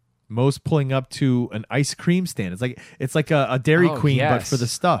morning. Mo's pulling up to an ice cream stand. It's like a Dairy Queen, but for the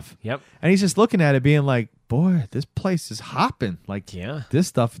stuff. Yep. And he's just looking at it being like, boy, this place is hopping. Like, this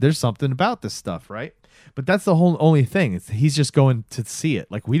stuff, there's something about this stuff, right? But that's the only thing. He's just going to see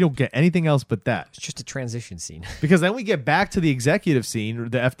it. Like, we don't get anything else but that. It's just a transition scene. Because then we get back to the executive scene,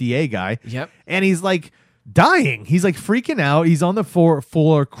 the FDA guy. Yep. And he's like dying. He's like freaking out. He's on the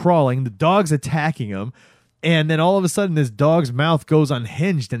floor crawling. The dog's attacking him. And then all of a sudden, this dog's mouth goes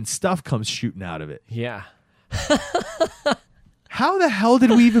unhinged and stuff comes shooting out of it. Yeah. How the hell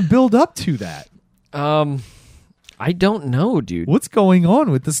did we even build up to that? I don't know, dude. What's going on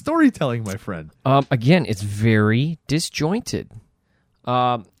with the storytelling, my friend? Again, it's very disjointed.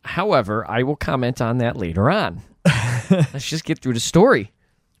 However, I will comment on that later on. Let's just get through the story.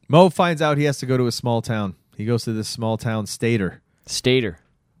 Mo finds out he has to go to a small town. He goes to this small town, Stater.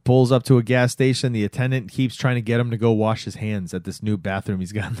 Pulls up to a gas station. The attendant keeps trying to get him to go wash his hands at this new bathroom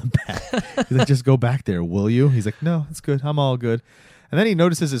he's got in the back. He's like, just go back there, will you? He's like, no, it's good. I'm all good. And then he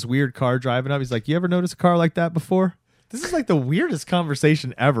notices this weird car driving up. He's like, you ever notice a car like that before? This is like the weirdest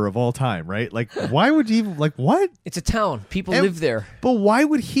conversation ever of all time, right? Like, why would you even, like, what? It's a town. People live there. But why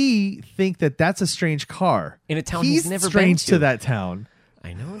would he think that that's a strange car? In a town he's never been strange to that town.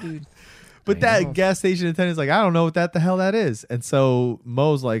 I know, dude. But I that know. gas station attendant's like, I don't know what the hell that is. And so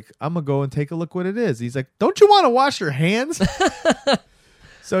Mo's like, I'm going to go and take a look what it is. He's like, don't you want to wash your hands?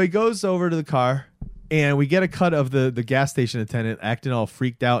 So he goes over to the car, and we get a cut of the gas station attendant acting all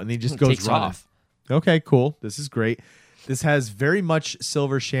freaked out, and he just goes Takes running. off. Okay, cool. This is great. This has very much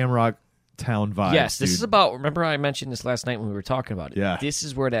Silver Shamrock Town vibes. Yes, this dude. is about. Remember, I mentioned this last night when we were talking about it. Yeah. This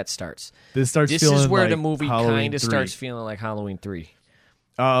is where that starts. This starts. This feeling is where like the movie Halloween kind of 3. starts feeling like Halloween 3.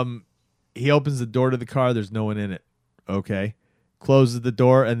 He opens the door to the car. There's no one in it. Okay, closes the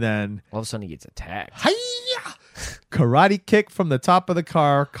door, and then All of a sudden, he gets attacked. hi-ya! Karate kick from the top of the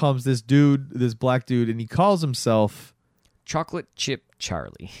car comes this dude, this black dude, and he calls himself Chocolate Chip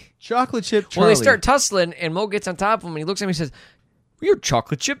Charlie. Chocolate Chip Charlie. Well, they start tussling, and Mo gets on top of him, and he looks at me and says, "You're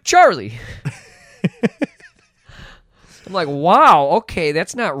Chocolate Chip Charlie." I'm like, wow, okay,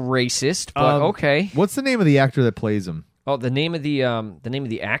 that's not racist, but okay. What's the name of the actor that plays him? Oh, the name of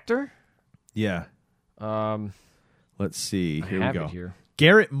the actor? Yeah. Um, Let's see. I Here we have go. it here.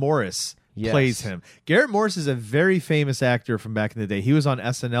 Garrett Morris Yes. plays him. Garrett Morris is a very famous actor from back in the day. He was on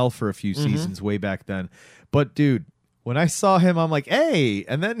SNL for a few seasons way back then. But dude, when I saw him, I'm like, hey.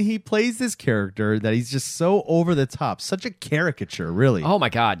 And then he plays this character that he's just so over the top. Such a caricature, really. Oh my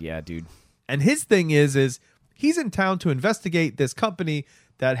God, yeah, dude. And his thing is he's in town to investigate this company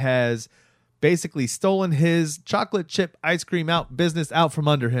that has basically stolen his chocolate chip ice cream business out from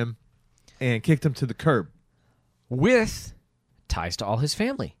under him and kicked him to the curb. With ties to all his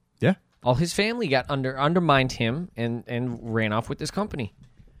family. Yeah. All his family got undermined him and ran off with this company.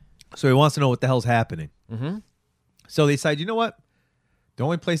 So he wants to know what the hell's happening. Mm-hmm. So they decide, you know what? The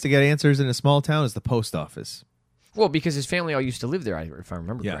only place to get answers in a small town is the post office. Well, because his family all used to live there, if I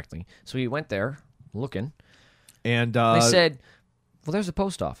remember Yeah. correctly. So he went there looking. And They said, well, there's a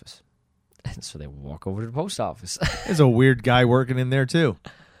post office. And so they walk over to the post office. there's a weird guy working in there too.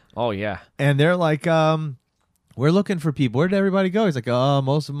 Oh, yeah. And they're like, we're looking for people. Where'd everybody go? He's like,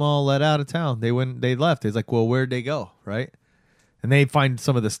 most of them all let out of town. They left. He's like, well, where'd they go? Right? And they find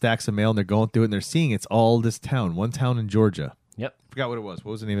some of the stacks of mail, and they're going through it, and they're seeing it's all this town, one town in Georgia. Yep. Forgot what it was.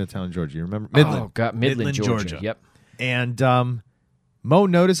 What was the name of the town in Georgia? You remember? Midland. Oh, God. Midland, Georgia. Yep. And Mo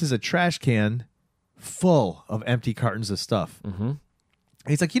notices a trash can full of empty cartons of stuff. Mm-hmm.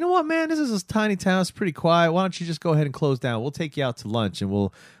 He's like, you know what, man? This is a tiny town. It's pretty quiet. Why don't you just go ahead and close down? We'll take you out to lunch, and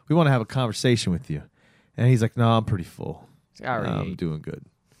we want to have a conversation with you. And he's like, no, I'm pretty full. I already I'm ate. doing good.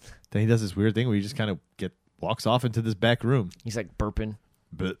 Then he does this weird thing where he just kind of walks off into this back room. He's like burping.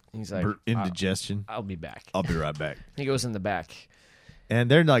 But He's like, indigestion. I'll be back. I'll be right back. He goes in the back. And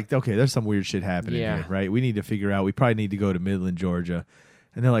they're like, okay, there's some weird shit happening Yeah. here, right? We need to figure out. We probably need to go to Midland, Georgia.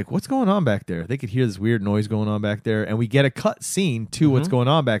 And they're like, what's going on back there? They could hear this weird noise going on back there. And we get a cut scene to what's going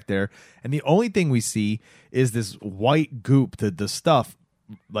on back there. And the only thing we see is this white goop, the stuff,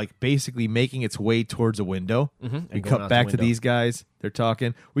 like basically making its way towards a window. We And going cut out back the to window. these guys. They're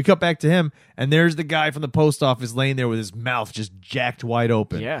talking. We cut back to him. And there's the guy from the post office laying there with his mouth just jacked wide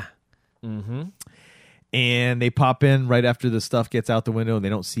open. Yeah. And they pop in right after the stuff gets out the window, and they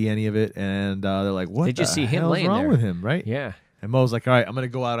don't see any of it. And they're like, "What? They just the see him hell's laying wrong there. with him?" Right? Yeah. And Mo's like, "All right, I'm gonna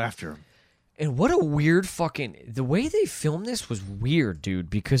go out after him." And what a weird the way they filmed this was weird, dude,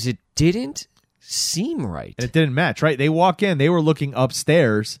 because it didn't seem right. And it didn't match, right? They walk in, they were looking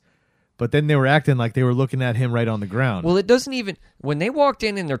upstairs, but then they were acting like they were looking at him right on the ground. Well, it doesn't even when they walked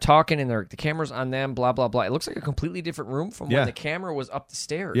in and they're talking and the camera's on them, blah blah blah. It looks like a completely different room from Yeah. when the camera was up the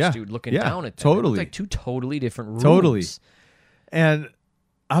stairs, Yeah. dude, looking Yeah, down at them. It totally. looked like two totally different rooms. Totally. And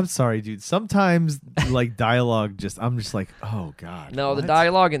I'm sorry, dude. Sometimes like dialogue I'm just like, oh God. No, the what?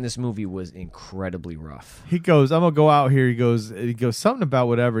 dialogue in this movie was incredibly rough. He goes, I'm gonna go out here. He goes something about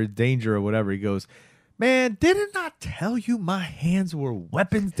whatever, danger or whatever. He goes, man, did it not tell you my hands were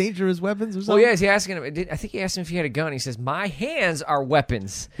weapons, dangerous weapons or something? Well, yeah, is he asking him? I think he asked him if he had a gun. He says, "My hands are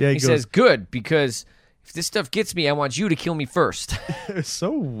weapons." Yeah, he he goes- says, "Good, because if this stuff gets me, I want you to kill me first." It's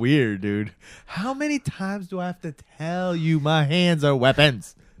so weird, dude. How many times do I have to tell you my hands are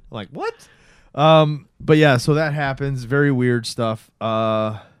weapons? I'm like, what? But yeah, so that happens. Very weird stuff.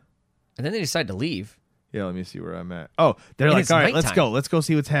 And then they decide to leave. Yeah, let me see where I'm at. Oh, they're And like, it's all right, let's nighttime. go. Let's go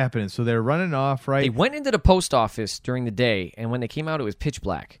see what's happening. So they're running off, right? They went into the post office during the day, and when they came out, it was pitch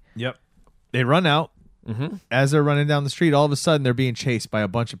black. Yep. They run out. Mm-hmm. As they're running down the street, all of a sudden they're being chased by a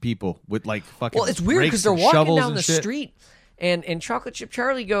bunch of people with like fucking. Well, it's weird rakes because they're and walking shovels down and the shit. street, and Chocolate Chip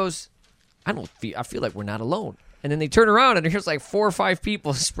Charlie goes, I feel like we're not alone. And then they turn around, and there's like 4 or 5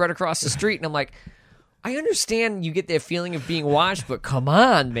 people spread across the street, and I'm like, I understand you get that feeling of being watched, but come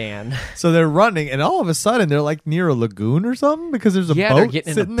on, man. So they're running, and all of a sudden they're like near a lagoon or something because there's a Yeah, boat they're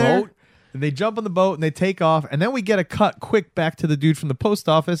getting in a sitting there. boat. And they jump on the boat and they take off. And then we get a cut quick back to the dude from the post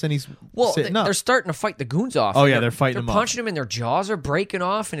office, and he's sitting up. They're starting to fight the goons off. Oh, yeah, they're fighting them off. They're punching them, and their jaws are breaking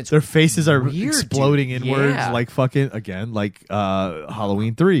off, and it's their faces are weird, exploding dude. inwards Yeah. like fucking, again, like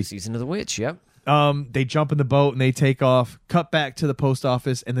Halloween 3. Season of the Witch, yep. They jump in the boat and they take off. Cut back to the post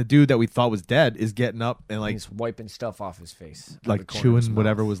office, and the dude that we thought was dead is getting up and like He's wiping stuff off his face. like chewing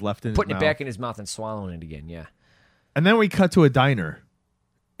whatever was left in Putting his it mouth. back in his mouth and swallowing it again, yeah. And then we cut to a diner.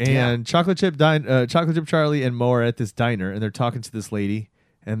 And Yeah. Chocolate Chip Charlie and Mo are at this diner, and they're talking to this lady,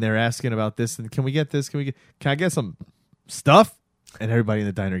 and they're asking about this, and can we get this? Can I get some stuff? And everybody in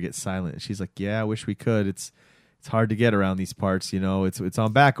the diner gets silent. And she's like, yeah, I wish we could. It's hard to get around these parts, you know. It's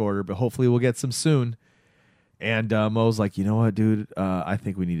on back order, but hopefully we'll get some soon. And Mo's like, you know what, dude? I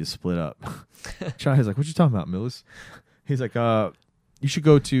think we need to split up. Charlie's like, what you talking about, Mills? He's like, you should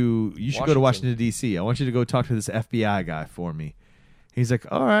go to Washington D.C. I want you to go talk to this FBI guy for me. He's like,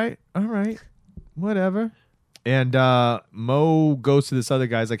 all right, whatever. And Mo goes to this other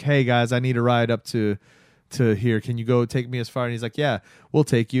guy. He's like, hey, guys, I need a ride up to here. Can you go take me as far? And he's like, yeah, we'll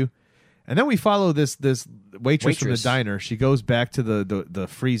take you. And then we follow this waitress from the diner. She goes back to the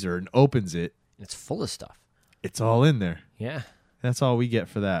freezer and opens it. It's full of stuff. It's all in there. Yeah. That's all we get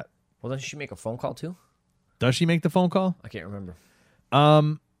for that. Well, doesn't she make a phone call, too? Does she make the phone call? I can't remember.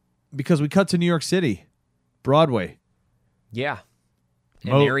 Because we cut to New York City, Broadway. Yeah.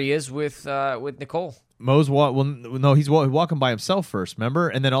 And there he is with Nicole. Mo's he's walking by himself first, remember?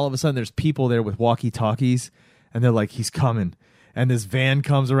 And then all of a sudden there's people there with walkie-talkies, and they're like, he's coming. And this van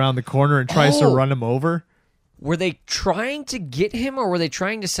comes around the corner and tries to run him over. Were they trying to get him, or were they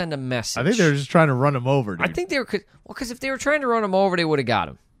trying to send a message? I think they were just trying to run him over, dude. I think they were... because if they were trying to run him over, they would have got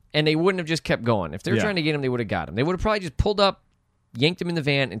him. And they wouldn't have just kept going. If they were trying to get him, they would have got him. They would have probably just pulled up, yanked him in the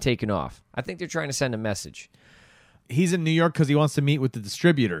van, and taken off. I think they're trying to send a message. He's in New York because he wants to meet with the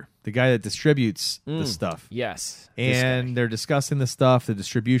distributor, the guy that distributes the stuff. Yes. And they're discussing the stuff, the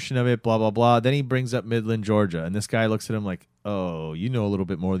distribution of it, blah, blah, blah. Then he brings up Midland, Georgia. And this guy looks at him like, oh, you know a little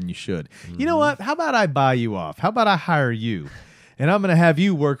bit more than you should. Mm-hmm. You know what? How about I buy you off? How about I hire you? And I'm going to have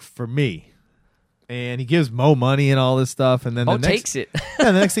you work for me. And he gives Mo money and all this stuff. And then Mo takes it.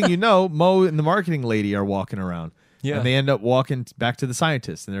 The next thing you know, Mo and the marketing lady are walking around. Yeah. And they end up walking back to the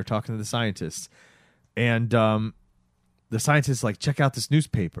scientists. And they're talking to the scientists. And the scientists like, check out this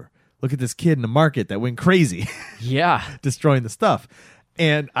newspaper. Look at this kid in the market that went crazy. Yeah. Destroying the stuff.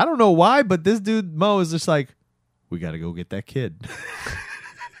 And I don't know why, but this dude, Mo, is just like, we got to go get that kid.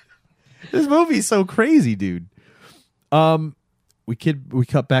 This movie's so crazy, dude. We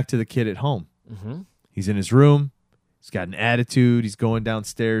cut back to the kid at home. Mm-hmm. He's in his room. He's got an attitude. He's going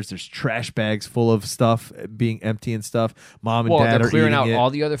downstairs. There's trash bags full of stuff being empty and stuff. Mom and dad they're are clearing eating out it.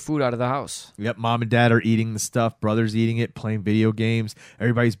 all the other food out of the house. Yep, mom and dad are eating the stuff. Brother's eating it, playing video games.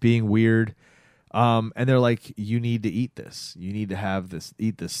 Everybody's being weird. And they're like, you need to eat this. You need to have this,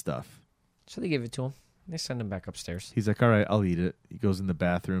 eat this stuff. So they give it to him. They send him back upstairs. He's like, all right, I'll eat it. He goes in the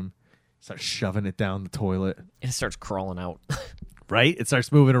bathroom, starts shoving it down the toilet. And it starts crawling out. Right? It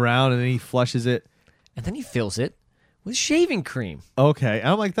starts moving around, and then he flushes it. And then he fills it with shaving cream. Okay. And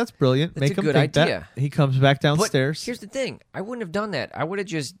I'm like, that's brilliant. That's Make a him good think idea. that. He comes back downstairs. But here's the thing. I wouldn't have done that. I would have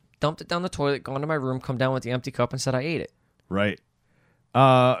just dumped it down the toilet, gone to my room, come down with the empty cup, and said I ate it. Right.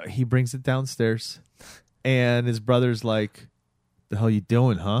 He brings it downstairs, and his brother's like, the hell you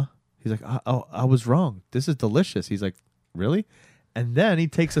doing, huh? He's like, I was wrong. This is delicious. He's like, really? And then he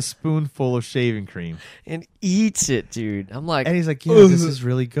takes a spoonful of shaving cream. And eats it, dude. I'm like... And he's like, yeah, this is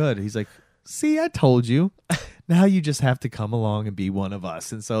really good. He's like, see, I told you. Now you just have to come along and be one of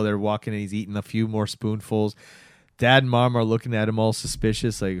us. And so they're walking, and he's eating a few more spoonfuls. Dad and mom are looking at him all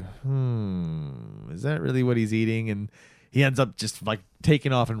suspicious, like, is that really what he's eating? And he ends up just like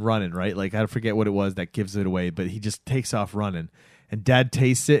taking off and running, right? Like, I forget what it was that gives it away, but he just takes off running. And Dad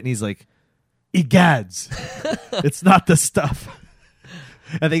tastes it, and he's like, egads. It's not the stuff.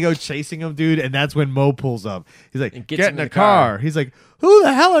 And they go chasing him, dude, and that's when Mo pulls up. He's like, get in the car. He's like, who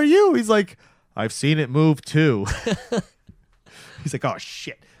the hell are you? He's like, I've seen it move too. He's like, oh,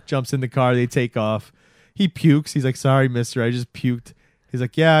 shit. Jumps in the car. They take off. He pukes. He's like, sorry, mister, I just puked. He's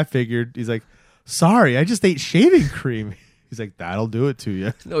like, yeah, I figured. He's like, sorry, I just ate shaving cream. He's like, that'll do it to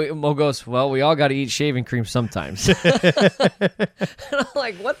you. No, Mo goes, well, we all got to eat shaving cream sometimes. And I'm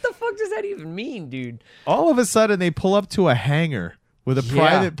like, what the fuck does that even mean, dude? All of a sudden, they pull up to a hangar with a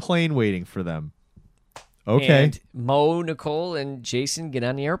private plane waiting for them. Okay. And Mo, Nicole, and Jason get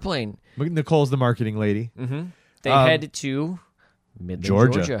on the airplane. Nicole's the marketing lady. Mm-hmm. They head to Midland,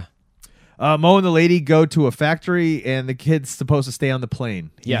 Georgia. Mo and the lady go to a factory, and the kid's supposed to stay on the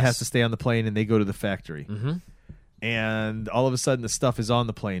plane. He Yes. has to stay on the plane, and they go to the factory. Mm-hmm. and all of a sudden the stuff is on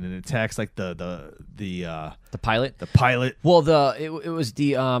the plane and it attacks like the pilot. The pilot. Well, it was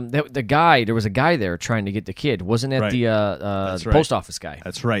the guy. There was a guy there trying to get the kid. Wasn't it Right. the post office guy?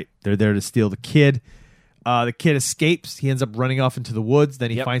 That's right. They're there to steal the kid. The kid escapes. He ends up running off into the woods. Then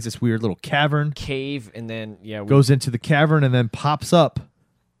he Yep. finds this weird little cavern. Cave, and then Goes into the cavern and then pops up,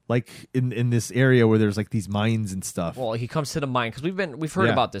 like in this area where there's like these mines and stuff. Well, he comes to the mine because we've heard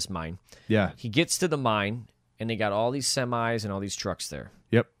Yeah. about this mine. Yeah. He gets to the mine, and they got all these semis and all these trucks there.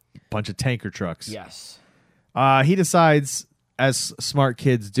 Yep. Bunch of tanker trucks. Yes. He decides, as smart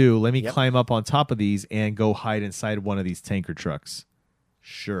kids do, let me Yep. climb up on top of these and go hide inside one of these tanker trucks.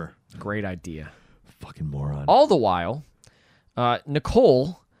 Sure. Great idea. Fucking moron. All the while,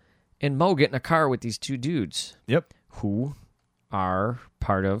 Nicole and Mo get in a car with these two dudes. Yep. Who are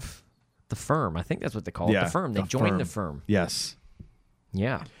part of the firm. I think that's what they call it. Yeah, The firm. They the joined firm. the firm. Yes.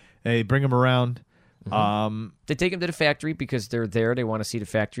 Yeah. They bring him around. They take him to the factory because they're there. They want to see the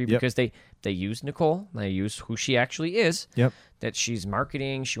factory Yep. because they use Nicole. They use who she actually is. Yep. That she's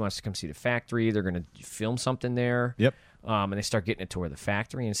marketing. She wants to come see the factory. They're going to film something there. Yep. And they start getting it to where the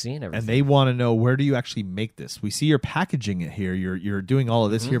factory and seeing everything. And they want to know, where do you actually make this? We see you're packaging it here. You're doing all of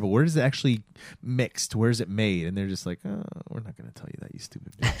this here, but where is it actually mixed? Where is it made? And they're just like, oh, we're not going to tell you that, you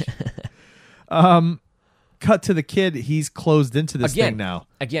stupid bitch. Cut to the kid. He's closed into this thing now.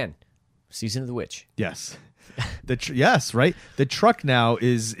 Again, Season of the Witch. Yes. Yes, right. The truck now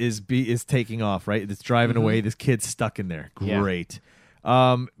is taking off, right? It's driving away. This kid's stuck in there. Yeah. Great.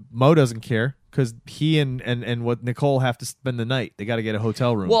 Mo doesn't care because he and what Nicole have to spend the night. They got to get a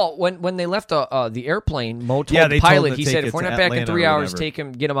hotel room. Well, when they left the airplane, Mo told Yeah, the they told pilot, him to he take said, it if we're to not back in Atlanta 3 or hours,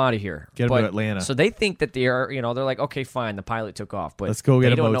 whatever. get him out of here. Get him to Atlanta. So they think that they are, they're like, okay, fine, the pilot took off, but Let's go get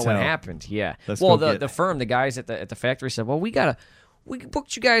they a don't know motel. what happened. Yeah. Let's well, go get- the firm, the guys at the factory said, well, we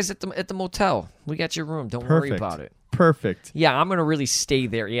booked you guys at the motel. We got your room. Don't worry about it. Perfect. Yeah, I'm gonna really stay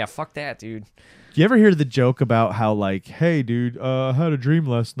there. Yeah, fuck that, dude. You ever hear the joke about how, like, hey, dude, I had a dream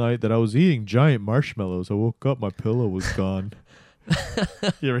last night that I was eating giant marshmallows. I woke up, my pillow was gone.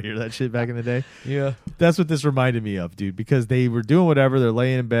 You ever hear that shit back in the day? Yeah. That's what this reminded me of, dude, because they were doing whatever. They're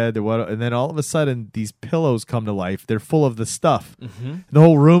laying in bed. And then all of a sudden, these pillows come to life. They're full of the stuff. Mm-hmm. The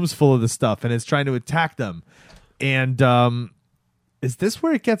whole room's full of the stuff, and it's trying to attack them. And is this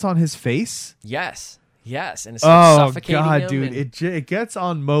where it gets on his face? Yes, and it starts suffocating God, him dude! and- It gets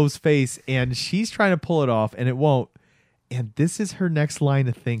on Mo's face, and she's trying to pull it off, and it won't. And this is her next line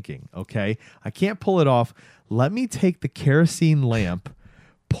of thinking. Okay, I can't pull it off. Let me take the kerosene lamp,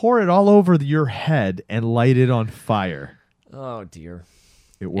 pour it all over your head, and light it on fire. Oh dear.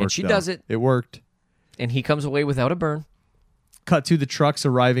 It worked. And she though. does it. It worked. And he comes away without a burn. Cut to the trucks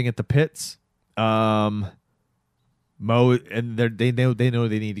arriving at the pits. Mo and they know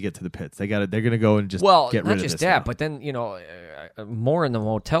they need to get to the pits. They're gonna go and just get rid not of just this that, now. but then more in the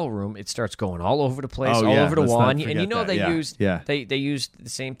motel room, it starts going all over the place, Oh, all yeah, over the let's wall, not and you forget know that. Yeah. they used the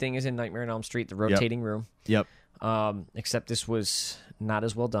same thing as in Nightmare on Elm Street, the rotating room. Yep. Except this was not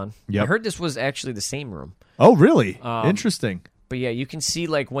as well done. Yep. I heard this was actually the same room. Oh, really? Interesting. But yeah, you can see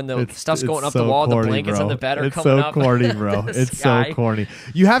like when the It's- stuff's it's going up so the wall, corny, the blankets bro. on the bed are it's coming so up. corny, bro. The It's sky. so corny.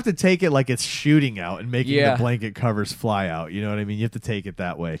 You have to take it like it's shooting out and making Yeah. the blanket covers fly out. You know what I mean? You have to take it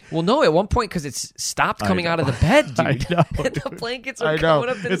that way. Well, no, at one point because it's stopped coming out of the bed, dude. I know, And the dude. blankets are I know. coming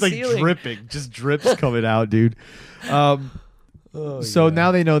up to It's the like ceiling. dripping, just drips coming out, dude. So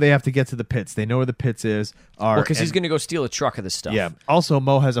now they know they have to get to the pits. They know where the pits is. Well, because he's going to go steal a truck of this stuff. Yeah. Also,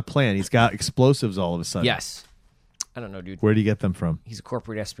 Mo has a plan. He's got explosives all of a sudden. Yes. I don't know, dude. Where do you get them from? He's a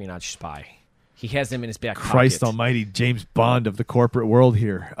corporate espionage spy. He has them in his back Christ pocket. Almighty, James Bond of the corporate world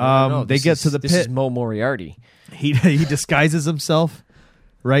here. No, they this get is- to the This pit. is Mo Moriarty. He disguises himself,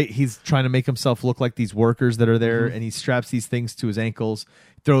 right? He's trying to make himself look like these workers that are there, and he straps these things to his ankles,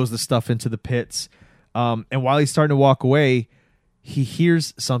 throws the stuff into the pits, and while he's starting to walk away, he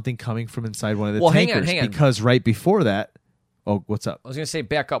hears something coming from inside one of the tankers. hang on. Because right before that, oh, what's up? I was going to say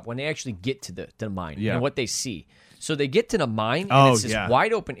back up when they actually get to the mine Yeah. and what they see. So they get to the mine, and Oh, it's this yeah.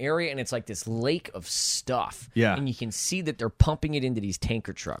 wide open area, and it's like this lake of stuff. Yeah. And you can see that they're pumping it into these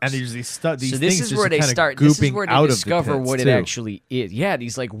tanker trucks. And there's these so these this things is just where they kinda start. This is gooping where out they of the discover pits, what it too. actually is. Yeah,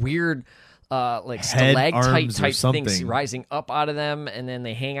 these like weird, like Head, stalactite arms or type things something. rising up out of them, and then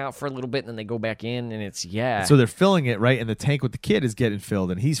they hang out for a little bit, and then they go back in, and it's So they're filling it, right? And the tank with the kid is getting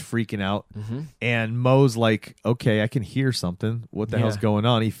filled, and he's freaking out. And Mo's like, okay, I can hear something. What the hell's Yeah. going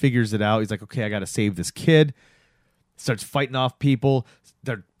on? He figures it out. He's like, okay, I got to save this kid. Starts fighting off people.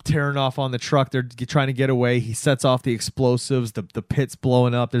 They're tearing off on the truck. They're trying to get away. He sets off the explosives. The pit's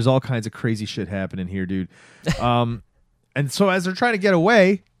blowing up. There's all kinds of crazy shit happening here, dude. And so as they're trying to get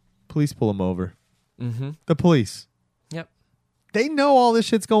away, police pull him over. The police. they know all this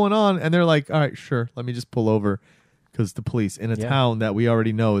shit's going on, and they're like, all right, sure, let me just pull over, because the police in a town that we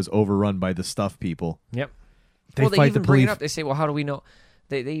already know is overrun by the stuff people. Yep. They they fight even the bring it police. up. They say, well, how do we know?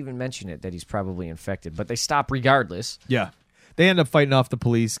 They even mention it, that he's probably infected, but they stop regardless. Yeah. They end up fighting off the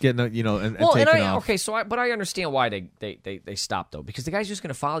police, getting and taking off. Okay, but I understand why they stop, though, because the guy's just going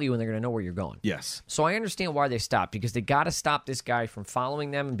to follow you and they're going to know where you're going. Yes. So I understand why they stop, because they got to stop this guy from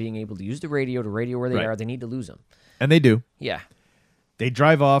following them and being able to use the radio to radio where they Right. are. They need to lose him. And they do. Yeah. They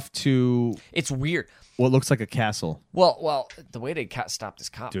drive off to It's weird. what looks like a castle. Well, the way they stop this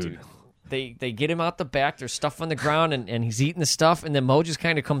cop, dude. They get him out the back. There's stuff on the ground, and he's eating the stuff, and then Mo just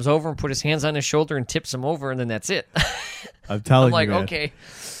kind of comes over and put his hands on his shoulder and tips him over, and then that's it. I'm telling I'm like, you, man. okay.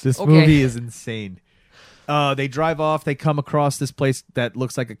 This Okay. movie is insane. They drive off. They come across this place that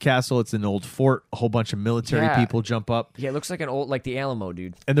looks like a castle. It's an old fort. A whole bunch of military Yeah. people jump up. Yeah, it looks like like the Alamo,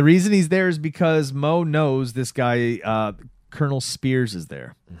 dude. And the reason he's there is because Mo knows this guy, Colonel Spears, is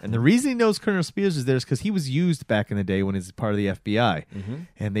there. And the reason he knows Colonel Spears is there is because he was used back in the day when he was part of the FBI.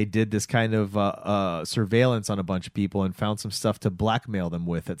 And they did this kind of surveillance on a bunch of people and found some stuff to blackmail them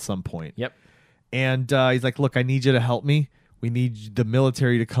with at some point. Yep. And he's like, look, I need you to help me. We need the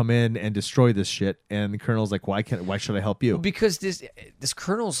military to come in and destroy this shit. And the colonel's like, why should I help you? Because this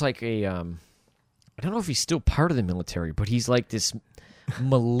colonel's like a I don't know if he's still part of the military, but he's like this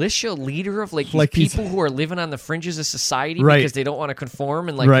militia leader of these Like he's- people who are living on the fringes of society Right. because they don't want to conform,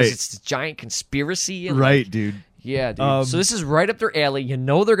 and 'cause Right. it's this giant conspiracy. And Right, dude. Yeah, dude. So this is right up their alley. You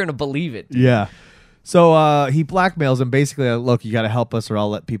know they're gonna believe it. Yeah. So he blackmails him, basically, look, you got to help us or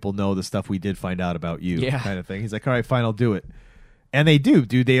I'll let people know the stuff we did find out about you, Yeah. kind of thing. He's like, all right, fine, I'll do it. And they do,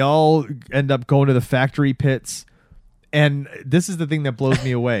 dude. They all end up going to the factory pits. And this is the thing that blows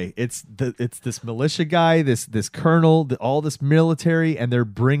me away. It's this militia guy, this colonel, all this military, and they're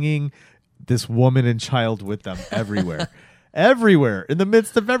bringing this woman and child with them everywhere. Everywhere, in the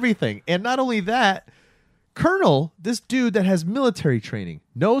midst of everything. And not only that, Colonel, this dude that has military training,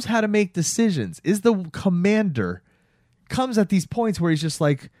 knows how to make decisions, is the commander, comes at these points where he's just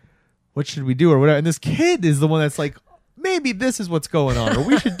like, what should we do or whatever. And this kid is the one that's like, maybe this is what's going on, or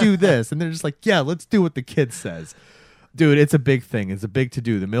we should do this. And they're just like, yeah, let's do what the kid says. Dude, it's a big thing. It's a big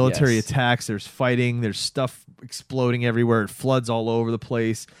to-do. The military attacks. There's fighting. There's stuff exploding everywhere. It floods all over the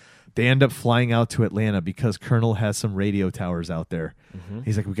place. They end up flying out to Atlanta because Colonel has some radio towers out there.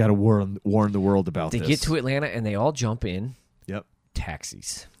 He's like, we got to warn the world about They this. get to Atlanta and they all jump in Yep.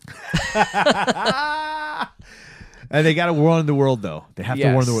 taxis. And they got to warn the world, though. They have to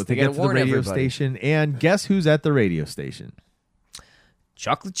Yes, warn the world. they They gotta get to the warn radio everybody. station, and guess who's at the radio station?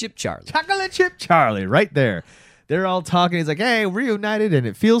 Chocolate Chip Charlie. Chocolate Chip Charlie, right there. They're all talking. He's like, hey, reunited, and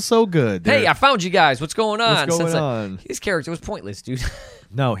it feels so good. Hey, They're- I found you guys. What's going on? What's going Since, on? his character was pointless, dude.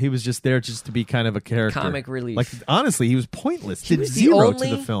 No, he was just there just to be kind of a character. Comic relief. Like, honestly, he was pointless. He Did was the zero to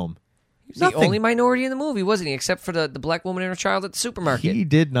only- the film. He was the only minority in the movie, wasn't he? Except for the black woman and her child at the supermarket. He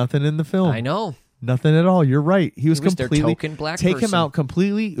did nothing in the film. I know. Nothing at all. You're right. He was He was their completely token black Take him person. out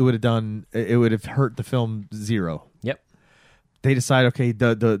completely. It would have hurt the film zero. Yep. They decide, okay,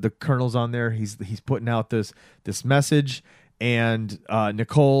 the colonel's on there. He's putting out this message, and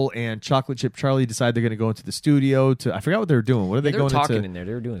Nicole and Chocolate Chip Charlie decide they're going to go into the studio to. I forgot what they were doing. What are they They were going talking into? in there.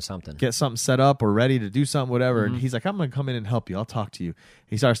 They were doing something. Get something set up or ready to do something, whatever. Mm-hmm. And he's like, I'm going to come in and help you. I'll talk to you.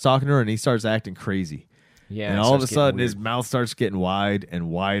 He starts talking to her, and he starts acting crazy. Yeah. And it all of a starts getting sudden, weird. his mouth starts getting wide and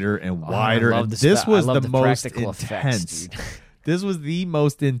wider and Oh, wider. I love And the this was I love the the most practical intense. effects, dude. This was the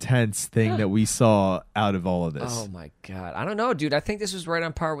most intense thing that we saw out of all of this. Oh my god! I don't know, dude. I think this was right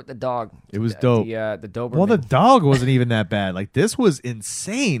on par with the dog. It was dope. The Doberman. Well, the dog wasn't even that bad. Like, this was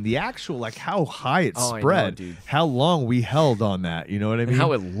insane. The actual, like, how high it Oh, I know, spread, dude. how long we held on that. You know what I mean? and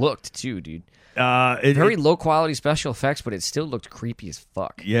how it looked too, dude. It- Very it- low quality special effects, but it still looked creepy as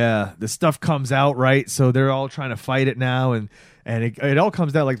fuck. Yeah, the stuff comes out, right? So they're all trying to fight it now, and it all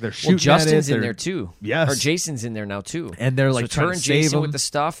comes out like they're shooting Well, Justin's at it. in They're- there too. Yes. Or Jason's in there now too. And they're, like, so trying her to and save Jason him. with the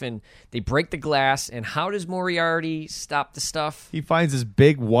stuff, and they break the glass. And how does Moriarty stop the stuff? He finds this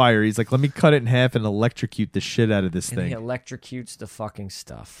big wire. He's like, let me cut it in half and electrocute the shit out of this And thing. he electrocutes the fucking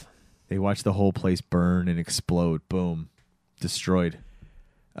stuff. They watch the whole place burn and explode. Boom. Destroyed.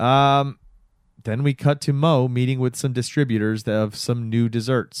 Then we cut to Mo meeting with some distributors of some new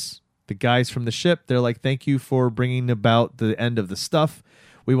desserts. The guys from the ship, they're like, thank you for bringing about the end of the stuff.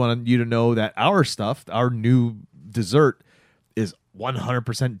 We want you to know that our stuff, our new dessert, is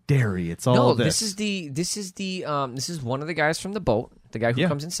 100% dairy. It's all No, this. this is one of the guys from the boat, the guy who Yeah.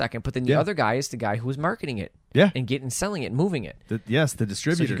 comes in second. But then the Yeah. other guy is the guy who was marketing it. Yeah. And selling it, and moving it. Yes, the So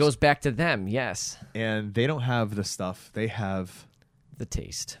distributors. he goes back to them. Yes, and they don't have the stuff. They have the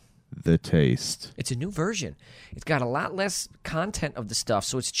taste. The Taste. It's a new version. It's got a lot less content of the stuff,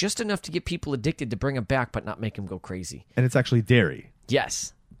 so it's just enough to get people addicted to bring them back, but not make them go crazy. And it's actually dairy.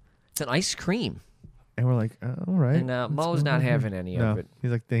 Yes. It's an ice cream. And we're like, all right. And Mo's not having any of it.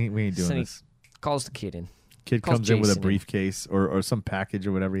 He's like, we ain't So doing he this. calls the kid in. Kid calls comes in with a Jason briefcase or some package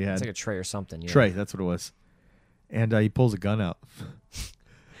or whatever he had. It's like a tray or something. Yeah. Tray, that's what it was. And he pulls a gun out.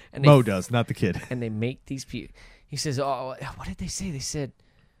 And Mo does, not the kid. And they make these people. He says, "Oh, what did they say?" They said,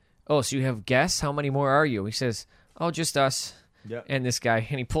 "Oh, so you have guests? How many more are you?" He says, "Oh, just us." Yep. And this guy,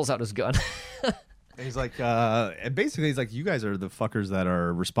 and he pulls out his gun. And he's like, and basically, he's like, you guys are the fuckers that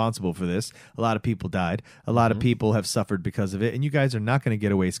are responsible for this. A lot of people died. A lot of people have suffered because of it. And you guys are not going to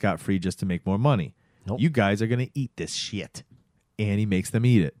get away scot-free just to make more money. Nope. You guys are going to eat this shit. And he makes them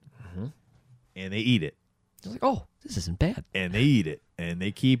eat it. And they eat it. They're like, "Oh, this isn't bad." And they eat it. And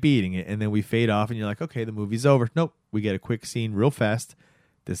they keep eating it. And then we fade off, and you're like, okay, the movie's over. Nope. We get a quick scene real fast.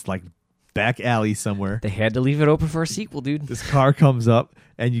 This, like, back alley somewhere. They had to leave it open for a sequel, dude. This car comes up,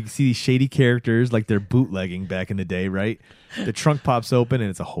 and you can see these shady characters like they're bootlegging back in the day, right? The trunk pops open, and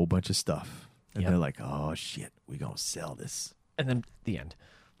it's a whole bunch of stuff. And they're like, oh, shit, we going to sell this. And then the end.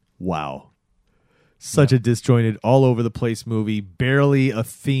 Wow. Such a disjointed, all over the place movie. Barely a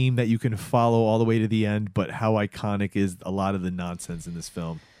theme that you can follow all the way to the end, but how iconic is a lot of the nonsense in this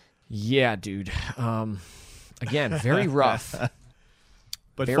film. Yeah, dude. Again, very rough.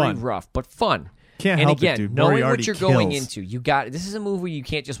 But very fun. rough, but fun. Can't and help again, it, dude. knowing Moriarty what you're going kills. into, this is a movie you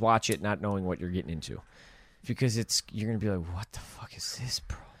can't just watch it not knowing what you're getting into, because you're gonna be like, what the fuck is this,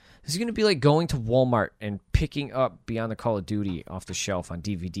 bro? This is gonna be like going to Walmart and picking up Beyond the Call of Duty off the shelf on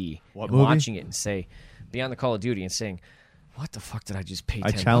DVD and movie? watching it and say Beyond the Call of Duty and saying, what the fuck did I just pay?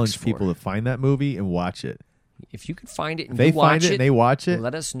 I $10 challenge for? people to find that movie and watch it. If you can find it and If they you watch find it and they watch it,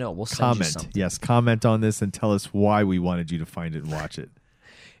 let us know. We'll send you comment. something. Yes, comment on this and tell us why we wanted you to find it and watch it.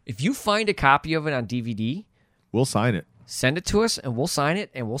 If you find a copy of it on DVD, We'll sign it. send it to us and we'll sign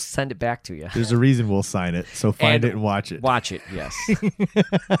it and we'll send it back to you. There's a reason we'll sign it. So find it and watch it. Watch it, yes.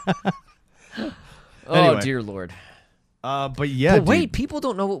 Oh, Anyway. dear Lord. But yeah, But wait, dude, people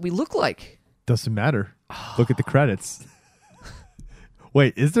don't know what we look like. doesn't matter. Look at the credits.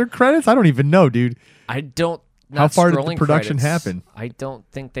 Wait, is there credits? I don't even know, dude. I don't. How not far did the scrolling production credits. happen? I don't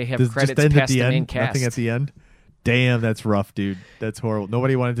think they have Does it credits just end at past the the end? main cast. Nothing at the end? Damn, that's rough, dude. That's horrible.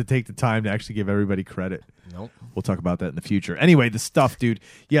 Nobody wanted to take the time to actually give everybody credit. Nope. We'll talk about that in the future. Anyway, The Stuff, dude.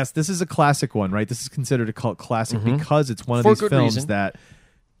 Yes, this is a classic one, right? This is considered a cult classic because it's one of For these good films reason. that,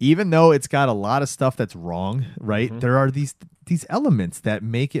 even though it's got a lot of stuff that's wrong, right? There are these elements that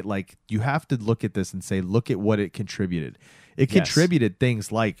make it like you have to look at this and say, look at what it contributed. It Yes. contributed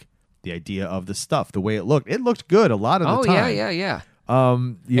things like the idea of the stuff, the way it looked. It looked good a lot of the Oh time. yeah.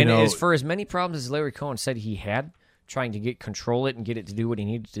 You And know, as for as many problems as Larry Cohen said he had trying to control it and get it to do what he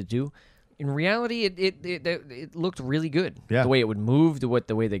needed to do, in reality, it looked really good. Yeah. The way it would move, the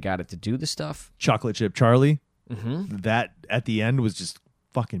way they got it to do the stuff. Chocolate Chip Charlie, that at the end was just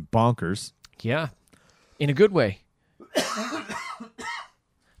fucking bonkers. Yeah, in a good way.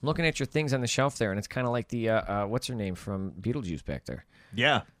 I'm looking at your things on the shelf there, and it's kind of like the what's her name from Beetlejuice back there.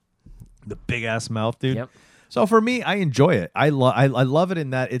 Yeah. The big ass mouth, dude. Yep. So for me, I enjoy it. I love it in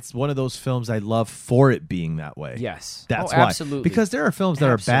that it's one of those films I love for it being that way. Yes. That's Oh, why. absolutely. Because there are films that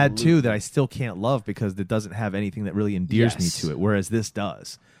are bad too Absolutely. that I still can't love because it doesn't have anything that really endears me Yes. to it, whereas this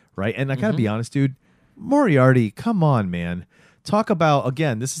does. Right? And I gotta be honest, dude, Moriarty, come on, man. Talk about,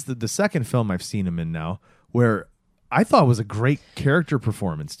 again, this is the second film I've seen him in now, where I thought was a great character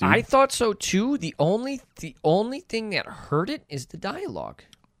performance, dude. I thought so too. The only thing that hurt it is the dialogue.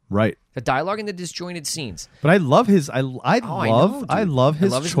 right. The dialogue and the disjointed scenes. But I love his. I know, love. dude. I love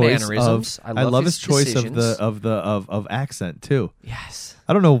his I love his choice mannerisms. of. I love his his choice decisions. of accent too. Yes.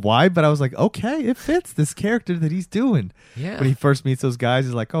 I don't know why, but I was like, okay, it fits this character that he's doing. Yeah. When he first meets those guys,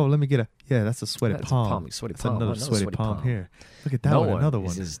 he's like, oh, let me get that's a sweaty That's a palm. palm, sweaty That's palm. another Oh, no, sweaty sweaty palm palm. here. Look at that No one. Another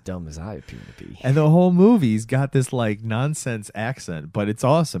one. is as dumb as I appear to be. And the whole movie's got this like nonsense accent, but it's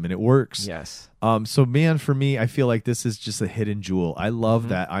awesome and it works. Yes. So man, for me, I feel like this is just a hidden jewel. I Mm-hmm. love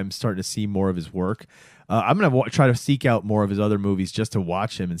that I'm starting to see more of his work. I'm gonna try to seek out more of his other movies just to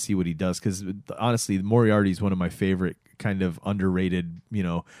watch him and see what he does. Because honestly, Moriarty is one of my favorite kind of underrated,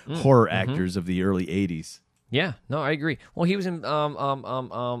 horror actors of the early '80s. Yeah. No, I agree. Well, he was in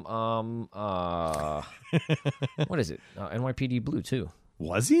what is it? NYPD Blue too.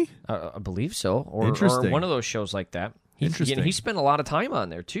 Was he? I believe so. Or Interesting. one of those shows like that. Interesting. He spent a lot of time on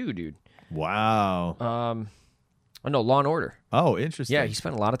there too, dude. Wow. Oh no, Law and Order. Oh, interesting. Yeah, he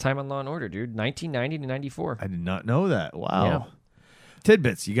spent a lot of time on Law and Order, dude. 1990 to 94. I did not know that. Wow. Yeah.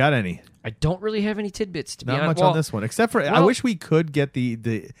 Tidbits, you got any? I don't really have any tidbits to be Not honest. much on this one, except for I well- wish we could get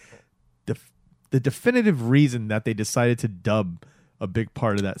the the definitive reason that they decided to dub a big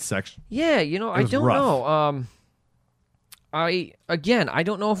part of that section. Yeah, I don't know. I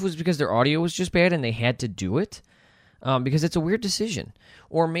don't know if it was because their audio was just bad and they had to do it, because it's a weird decision.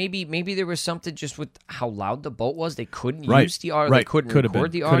 Or maybe there was something just with how loud the boat was. They couldn't use the audio. They couldn't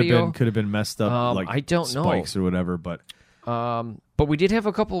record the audio. Could have been messed up, I don't know. Spikes or whatever. But we did have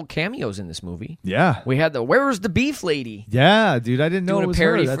a couple cameos in this movie. Yeah, we had the "Where's the Beef Lady?" Yeah, dude, I didn't know doing it was a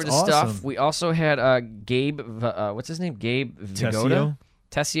parody her. That's for the awesome. stuff. We also had Gabe. What's his name? Gabe Vigoda?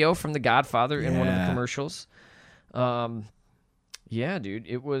 Tessio from The Godfather in one of the commercials. Yeah, dude,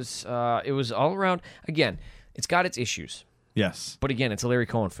 it was all around. Again, it's got its issues. Yes, but again, it's a Larry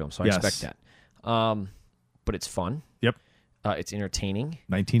Cohen film, so I expect that. But it's fun. Yep. It's entertaining.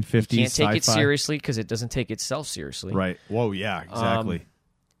 1950s. You can't take it sci-fi. seriously because it doesn't take itself seriously. Right. Whoa. Yeah. Exactly.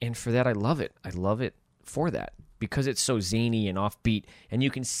 And for that, I love it. I love it for that because it's so zany and offbeat, and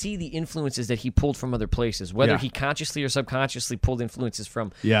you can see the influences that he pulled from other places, whether he consciously or subconsciously pulled influences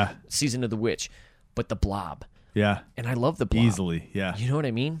from Season of the Witch, but The Blob. Yeah. And I love The Blob. Easily. Yeah. You know what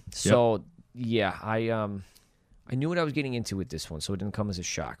I mean? So yeah, I knew what I was getting into with this one, so it didn't come as a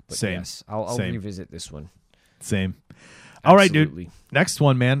shock. But yes, I'll revisit this this one. Same. All right, dude. Next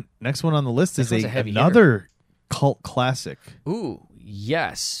one, man. Next one on the list is another cult classic. Ooh,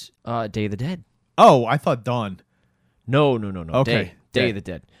 yes. Day of the Dead. Oh, I thought Dawn. No. Okay. Day of the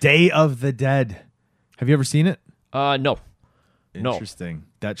Dead. Day of the Dead. Have you ever seen it? No. Interesting.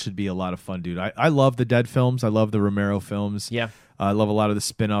 That should be a lot of fun, dude. I love the Dead films. I love the Romero films. Yeah. I love a lot of the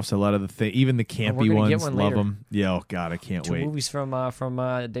spin-offs, a lot of the even the campy ones. Love them. Yeah, oh god, I can't wait. 2 movies from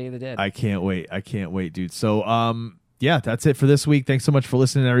Day of the Dead. I can't wait, dude. So, yeah, that's it for this week. Thanks so much for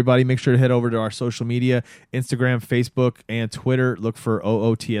listening, everybody. Make sure to head over to our social media, Instagram, Facebook, and Twitter. Look for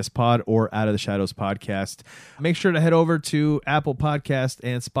OOTS Pod or Out of the Shadows Podcast. Make sure to head over to Apple Podcast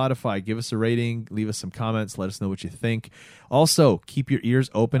and Spotify. Give us a rating. Leave us some comments. Let us know what you think. Also, keep your ears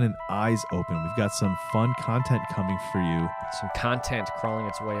open and eyes open. We've got some fun content coming for you. Some content crawling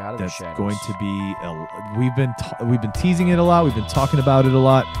its way out of the shadows. That's going to be we've been teasing it a lot. We've been talking about it a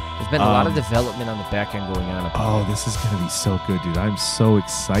lot. There's been a lot of development on the back end going on. This is going to be so good, dude. I'm so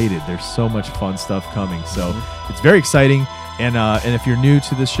excited. There's so much fun stuff coming. So it's very exciting. And if you're new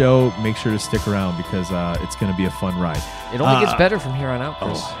to the show, make sure to stick around because it's going to be a fun ride. It only gets better from here on out,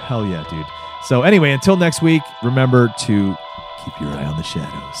 Chris. Oh, hell yeah, dude. So anyway, until next week, remember to keep your eye on the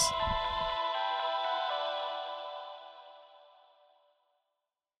shadows.